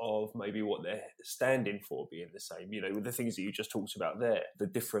because of maybe what they're standing for being the same. With the things that you just talked about there, the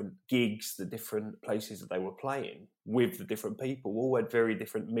different gigs, the different places that they were playing with the different people, all had very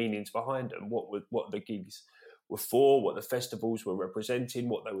different meanings behind them. What the gigs were for, what the festivals were representing,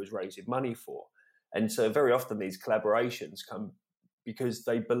 what they was raising money for. And so very often these collaborations come because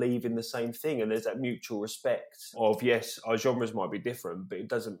they believe in the same thing, and there's that mutual respect of, yes, our genres might be different, but it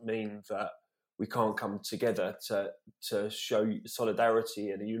doesn't mean that we can't come together to show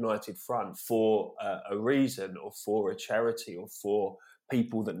solidarity and a united front for a reason, or for a charity, or for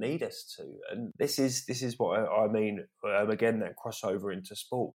people that need us to. And this is what I mean. Again, that crossover into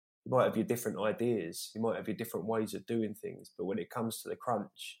sport. You might have your different ideas, you might have your different ways of doing things, but when it comes to the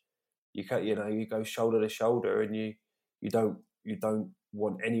crunch, you go shoulder to shoulder, and you don't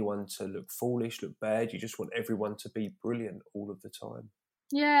want anyone to look foolish, look bad. You just want everyone to be brilliant all of the time.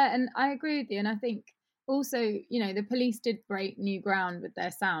 Yeah, and I agree with you. And I think also, the Police did break new ground with their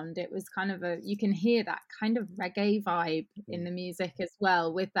sound. It was kind of you can hear that kind of reggae vibe in the music as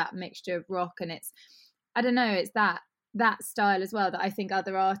well, with that mixture of rock. And it's that that style as well that I think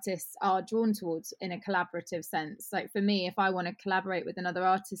other artists are drawn towards in a collaborative sense. Like for me, if I want to collaborate with another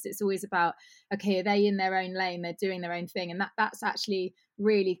artist, it's always about, okay, are they in their own lane, they're doing their own thing, and that's actually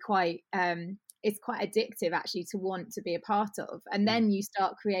really quite it's quite addictive actually to want to be a part of. And then you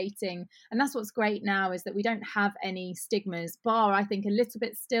start creating, and that's what's great now, is that we don't have any stigmas, bar I think a little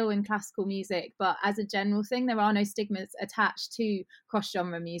bit still in classical music, but as a general thing there are no stigmas attached to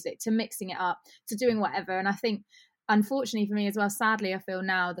cross-genre music, to mixing it up, to doing whatever. And I think unfortunately for me as well, sadly, I feel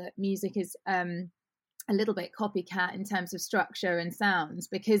now that music is a little bit copycat in terms of structure and sounds,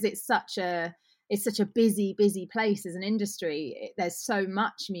 because it's such a busy place as an industry. There's so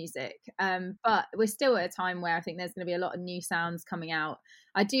much music, but we're still at a time where I think there's going to be a lot of new sounds coming out.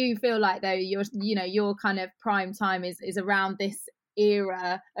 I do feel like though your kind of prime time is around this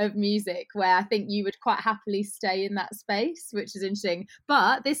era of music where I think you would quite happily stay in that space, which is interesting.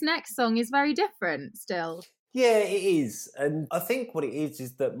 But this next song is very different still. Yeah, it is. And I think what it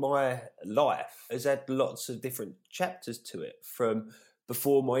is that my life has had lots of different chapters to it, from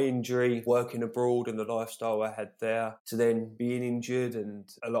before my injury, working abroad and the lifestyle I had there, to then being injured and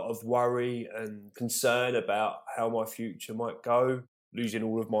a lot of worry and concern about how my future might go, losing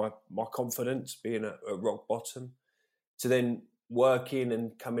all of my confidence, being at rock bottom, to then working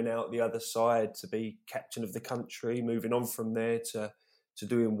and coming out the other side to be captain of the country, moving on from there to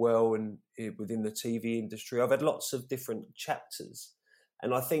doing well and within the TV industry. I've had lots of different chapters,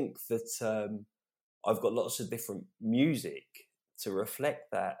 and I think that I've got lots of different music to reflect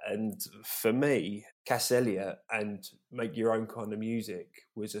that. And for me, Cass Elliot and Make Your Own Kind of Music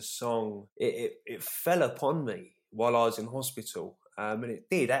was a song, it fell upon me while I was in hospital, and it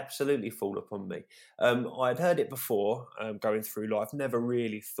did absolutely fall upon me. I'd heard it before, going through life, never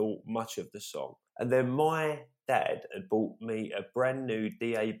really thought much of the song. And then my dad had bought me a brand new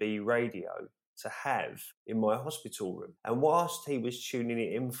DAB radio to have in my hospital room. And whilst he was tuning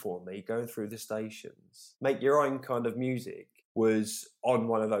it in for me, going through the stations, Make Your Own Kind of Music was on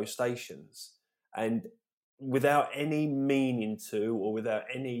one of those stations. And without any meaning to, or without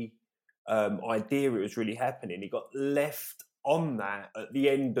any idea it was really happening, it got left on that at the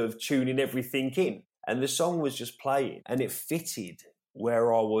end of tuning everything in. And the song was just playing, and it fitted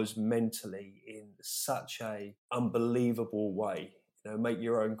where I was mentally in such a unbelievable way. You know, make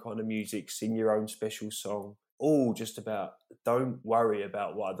your own kind of music, sing your own special song, all just about don't worry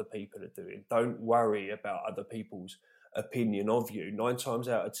about what other people are doing. Don't worry about other people's opinion of you. 9 times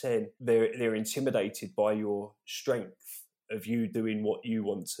out of 10, they're intimidated by your strength of you doing what you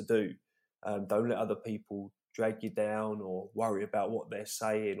want to do. Don't let other people drag you down or worry about what they're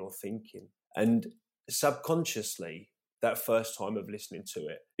saying or thinking. And subconsciously, that first time of listening to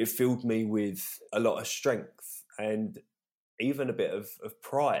it, it filled me with a lot of strength and even a bit of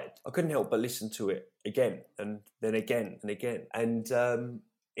pride. I couldn't help but listen to it again and then again and again. And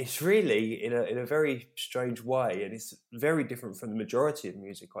it's really in a very strange way, and it's very different from the majority of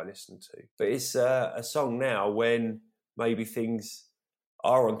music I listen to. But it's a song now when maybe things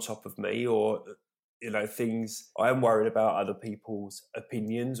are on top of me, or things I am worried about other people's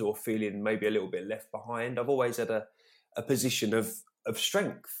opinions or feeling maybe a little bit left behind. I've always had a position of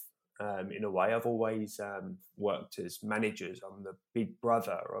strength in a way. I've always worked as managers. I'm the big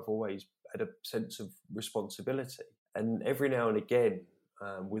brother. I've always had a sense of responsibility. And every now and again,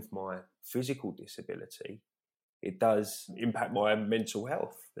 with my physical disability, it does impact my mental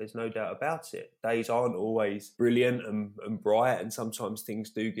health. There's no doubt about it. Days aren't always brilliant and bright, and sometimes things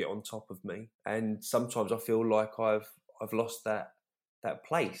do get on top of me. And sometimes I feel like I've lost that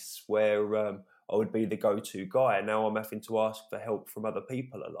place where I would be the go-to guy. And now I'm having to ask for help from other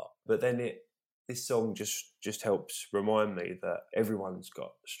people a lot. But then this song just helps remind me that everyone's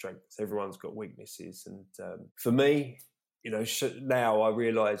got strengths, everyone's got weaknesses. And for me, now I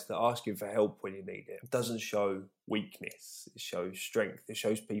realise that asking for help when you need it doesn't show weakness. It shows strength. It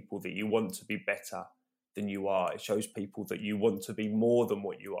shows people that you want to be better than you are. It shows people that you want to be more than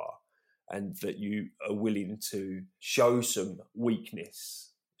what you are, and that you are willing to show some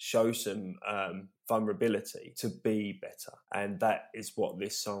weakness, show some vulnerability to be better. And that is what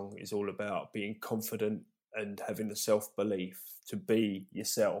this song is all about, being confident and having the self-belief to be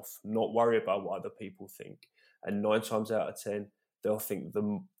yourself, not worry about what other people think. And 9 times out of 10, they'll think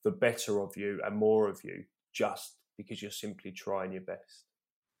the better of you and more of you just because you're simply trying your best.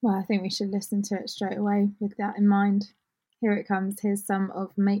 Well, I think we should listen to it straight away with that in mind. Here it comes. Here's some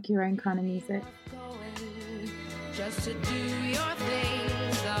of Make Your Own Kind of Music. Just to do your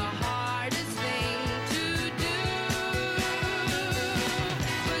things, the hardest thing to do.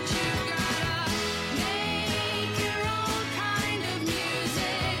 But you gotta make your own kind of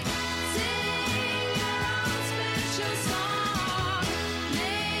music. Sing your own special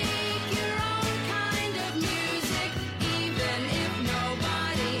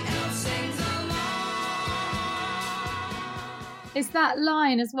It's that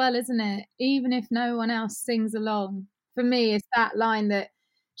line as well, isn't it? Even if no one else sings along. For me, it's that line that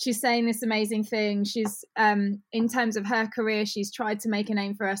she's saying this amazing thing. She's, in terms of her career, she's tried to make a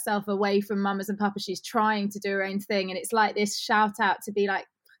name for herself away from mamas and papas. She's trying to do her own thing. And it's like this shout out to be like,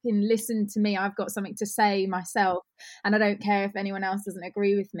 listen to me, I've got something to say myself, and I don't care if anyone else doesn't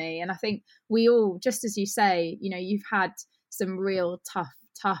agree with me. And I think we all, just as you say, you know, you've had some real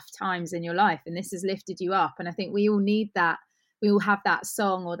tough times in your life, and this has lifted you up. And I think we all need that. We all have that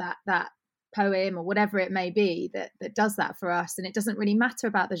song or that poem or whatever it may be that does that for us. And it doesn't really matter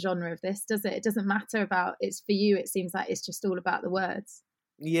about the genre of this, does it? It doesn't matter about, it's for you, it seems like it's just all about the words.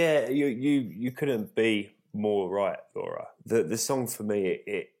 Yeah, you couldn't be more right, Laura. The song for me,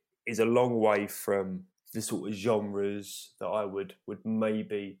 it is a long way from the sort of genres that I would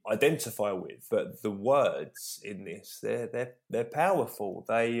maybe identify with, but the words in this, they're powerful.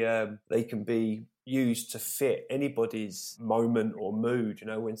 They can be used to fit anybody's moment or mood. You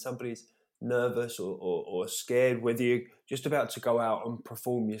know, when somebody's nervous or scared, whether you're just about to go out and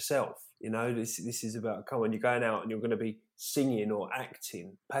perform yourself. You know, this is about, come on, you're going out and you're going to be singing or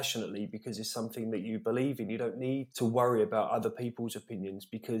acting passionately because it's something that you believe in. You don't need to worry about other people's opinions,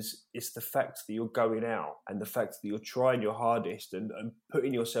 because it's the fact that you're going out and the fact that you're trying your hardest and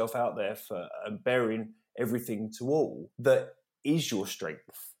putting yourself out there for and bearing everything to all that is your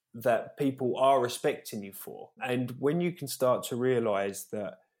strength, that people are respecting you for. And when you can start to realise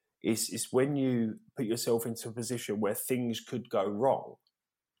that it's when you put yourself into a position where things could go wrong,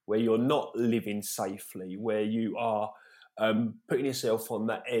 where you're not living safely, where you are putting yourself on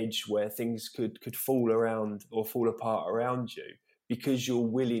that edge where things could fall around or fall apart around you, because you're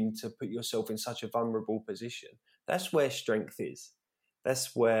willing to put yourself in such a vulnerable position. That's where strength is.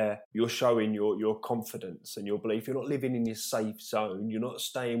 That's where you're showing your confidence and your belief. You're not living in your safe zone. You're not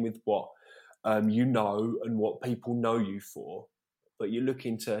staying with what you know and what people know you for, but you're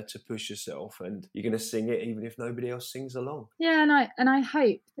looking to push yourself, and you're going to sing it even if nobody else sings along. Yeah, and I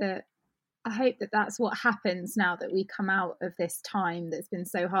hope that that's what happens now that we come out of this time that's been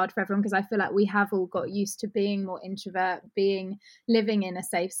so hard for everyone, because I feel like we have all got used to being more introvert, living in a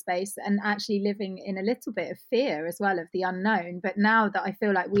safe space, and actually living in a little bit of fear as well of the unknown. But now that I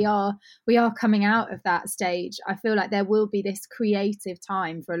feel like we are coming out of that stage, I feel like there will be this creative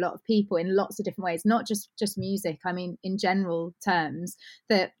time for a lot of people in lots of different ways, not just music. I mean, in general terms,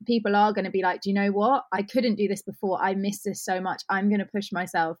 that people are going to be like, do you know what? I couldn't do this before. I miss this so much. I'm going to push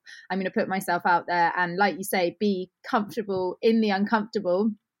myself. I'm going to put myself out there and, like you say, be comfortable in the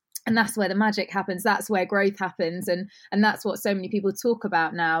uncomfortable. And that's where the magic happens. That's where growth happens. And that's what so many people talk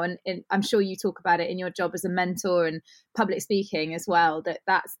about now. And I'm sure you talk about it in your job as a mentor and public speaking as well,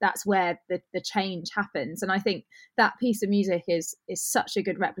 that's where the change happens. And I think that piece of music is such a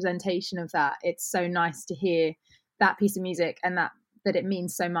good representation of that. It's so nice to hear that piece of music, and that it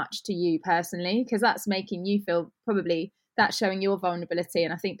means so much to you personally, because that's making you feel, probably that's showing your vulnerability.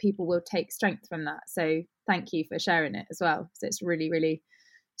 And I think people will take strength from that. So thank you for sharing it as well. So it's really, really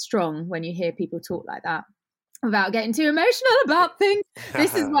strong when you hear people talk like that without getting too emotional about things.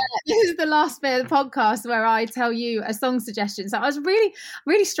 This is the last bit of the podcast where I tell you a song suggestion. So I was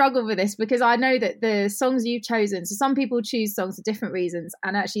really struggled with this, because I know that the songs you've chosen, so some people choose songs for different reasons,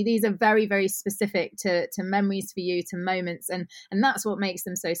 and actually these are very, very specific to memories for you, to moments, and that's what makes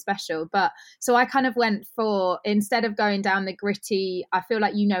them so special. But so I kind of went for, instead of going down the gritty, I feel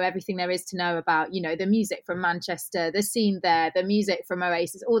like you know everything there is to know about, you know, the music from Manchester, the scene there, the music from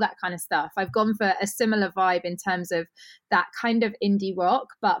Oasis, all that kind of stuff. I've gone for a similar vibe in terms of that kind of indie rock,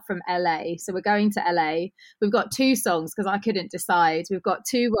 but from LA. So we're going to LA. We've got two songs because I couldn't decide. We've got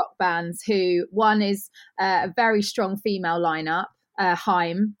two rock bands who, one is a very strong female lineup,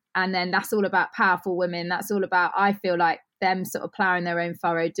 Haim, and then that's all about powerful women. That's all about, I feel like, them sort of ploughing their own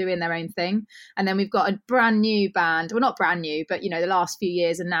furrow, doing their own thing. And then we've got a brand new band, well, not brand new, but, you know, the last few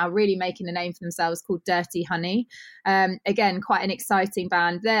years and now really making a name for themselves, called Dirty Honey. Again, quite an exciting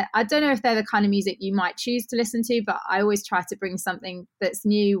band. I don't know if they're the kind of music you might choose to listen to, but I always try to bring something that's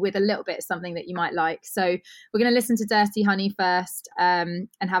new with a little bit of something that you might like. So we're going to listen to Dirty Honey first, and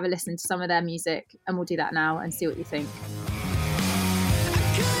have a listen to some of their music, and we'll do that now and see what you think.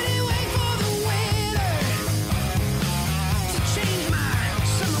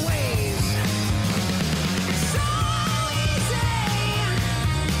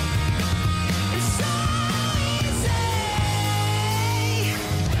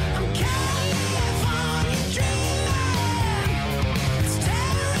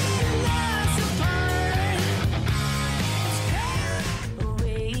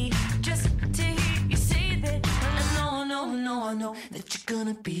 That you're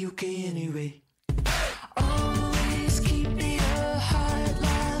gonna be okay anyway. Always keep it up.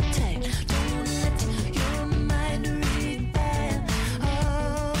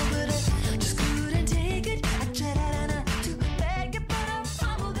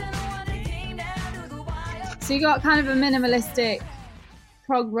 So you got kind of a minimalistic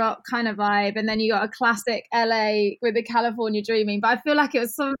prog rock kind of vibe, and then you got a classic LA with the California Dreaming. But I feel like it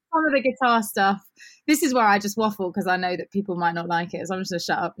was some of the guitar stuff. This is where I just waffle because I know that people might not like it. So I'm just going to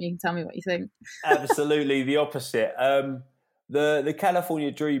shut up and you can tell me what you think. Absolutely the opposite. The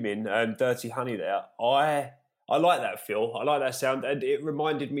California Dreaming and Dirty Honey there, I like that feel. I like that sound, and it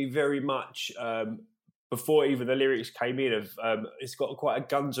reminded me very much before even the lyrics came in of it's got quite a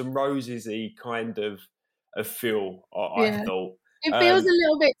Guns N' Roses-y kind of feel. I thought it feels a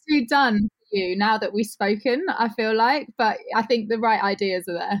little bit too done for you now that we've spoken. I feel like, but I think the right ideas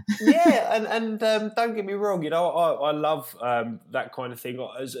are there. Yeah, and don't get me wrong. You know, I love that kind of thing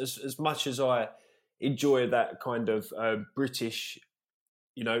as much as I enjoy that kind of British,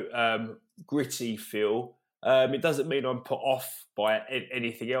 you know, gritty feel. It doesn't mean I'm put off by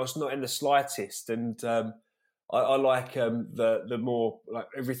anything else, not in the slightest. And I like the more like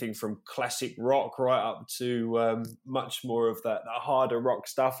everything from classic rock right up to much more of that harder rock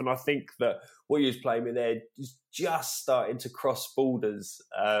stuff. And I think that what you was playing with there is just starting to cross borders,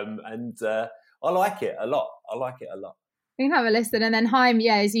 and I like it a lot. You can have a listen. And then Haim,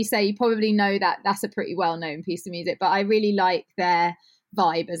 as you say, you probably know that that's a pretty well-known piece of music, but I really like their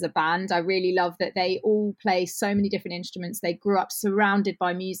vibe as a band. I really love that they all play so many different instruments. They grew up surrounded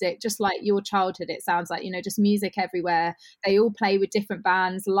by music, just like your childhood. It sounds like, you know, just music everywhere. They all play with different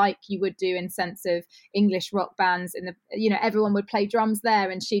bands like you would do in sense of English rock bands. In the, you know, everyone would play drums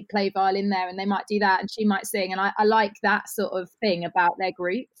there and she'd play violin there and they might do that and she might sing. And I like that sort of thing about their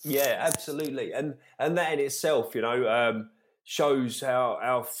group. Yeah, absolutely. And that in itself, you know, shows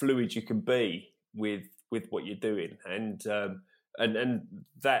how fluid you can be with what you're doing. And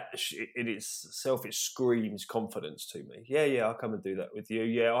that in itself, it screams confidence to me. Yeah, I'll come and do that with you.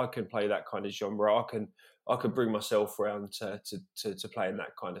 Yeah, I can play that kind of genre. I can bring myself around to playing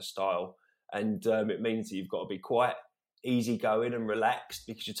that kind of style. And it means that you've got to be quite easygoing and relaxed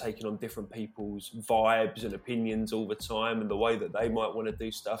because you're taking on different people's vibes and opinions all the time and the way that they might want to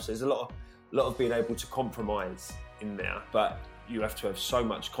do stuff. So there's a lot of being able to compromise in there, but you have to have so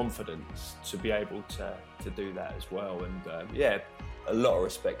much confidence to be able to do that as well. And a lot of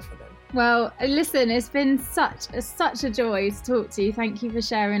respect for them. Well, listen, it's been such a joy to talk to you. Thank you for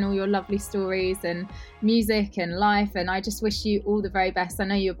sharing all your lovely stories and music and life. And I just wish you all the very best. I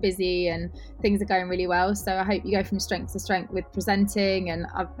know you're busy and things are going really well. So I hope you go from strength to strength with presenting, and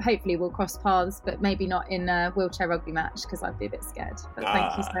hopefully we'll cross paths, but maybe not in a wheelchair rugby match because I'd be a bit scared. But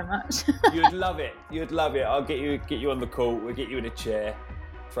thank you so much. You'd love it. I'll get you on the court. We'll get you in a chair.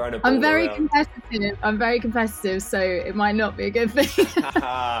 I'm very competitive, so it might not be a good thing.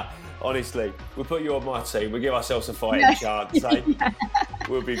 Honestly, we'll put you on my team. We'll give ourselves a fighting chance. Eh? Yeah.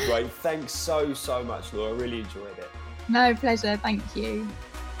 We'll be great. Thanks so much, Laura. I really enjoyed it. No, pleasure. Thank you.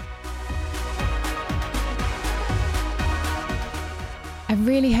 I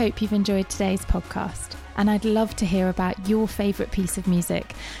really hope you've enjoyed today's podcast, and I'd love to hear about your favourite piece of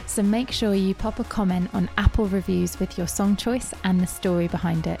music. So make sure you pop a comment on Apple Reviews with your song choice and the story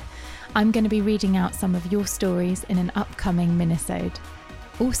behind it. I'm going to be reading out some of your stories in an upcoming minisode.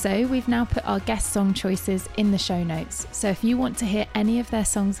 Also, we've now put our guest song choices in the show notes, so if you want to hear any of their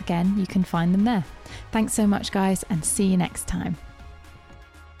songs again, you can find them there. Thanks so much, guys, and see you next time.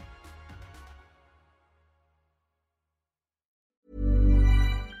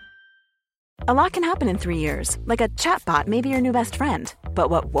 A lot can happen in 3 years, like a chatbot may be your new best friend. But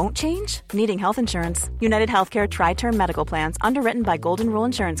what won't change? Needing health insurance. United Healthcare Tri-Term Medical Plans, underwritten by Golden Rule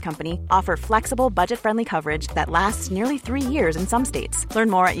Insurance Company, offer flexible, budget-friendly coverage that lasts nearly 3 years in some states. Learn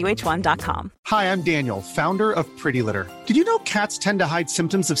more at uh1.com. Hi, I'm Daniel, founder of Pretty Litter. Did you know cats tend to hide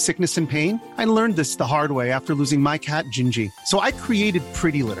symptoms of sickness and pain? I learned this the hard way after losing my cat, Gingy. So I created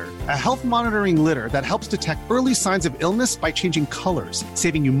Pretty Litter, a health monitoring litter that helps detect early signs of illness by changing colors,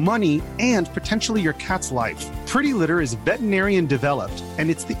 saving you money and potentially your cat's life. Pretty Litter is veterinarian developed, and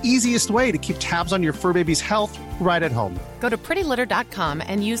it's the easiest way to keep tabs on your fur baby's health right at home. Go to prettylitter.com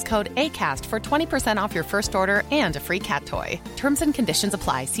and use code ACAST for 20% off your first order and a free cat toy. Terms and conditions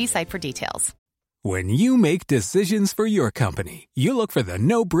apply. See site for details. When you make decisions for your company, you look for the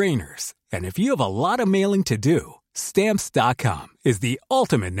no-brainers. And if you have a lot of mailing to do, Stamps.com is the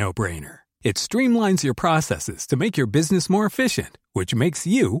ultimate no-brainer. It streamlines your processes to make your business more efficient, which makes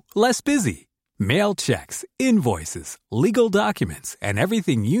you less busy. Mail checks, invoices, legal documents, and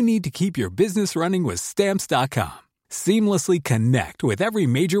everything you need to keep your business running with Stamps.com. Seamlessly connect with every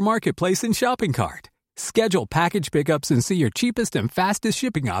major marketplace and shopping cart. Schedule package pickups and see your cheapest and fastest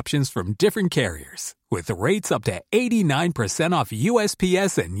shipping options from different carriers. With rates up to 89% off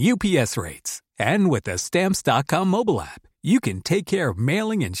USPS and UPS rates. And with the Stamps.com mobile app, you can take care of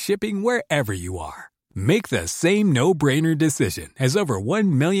mailing and shipping wherever you are. Make the same no-brainer decision as over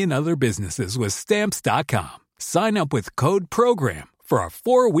 1 million other businesses with Stamps.com. Sign up with code PROGRAM for a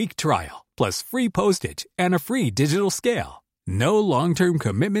 4-week trial, plus free postage and a free digital scale. No long-term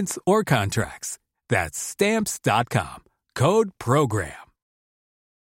commitments or contracts. That's Stamps.com. Code PROGRAM.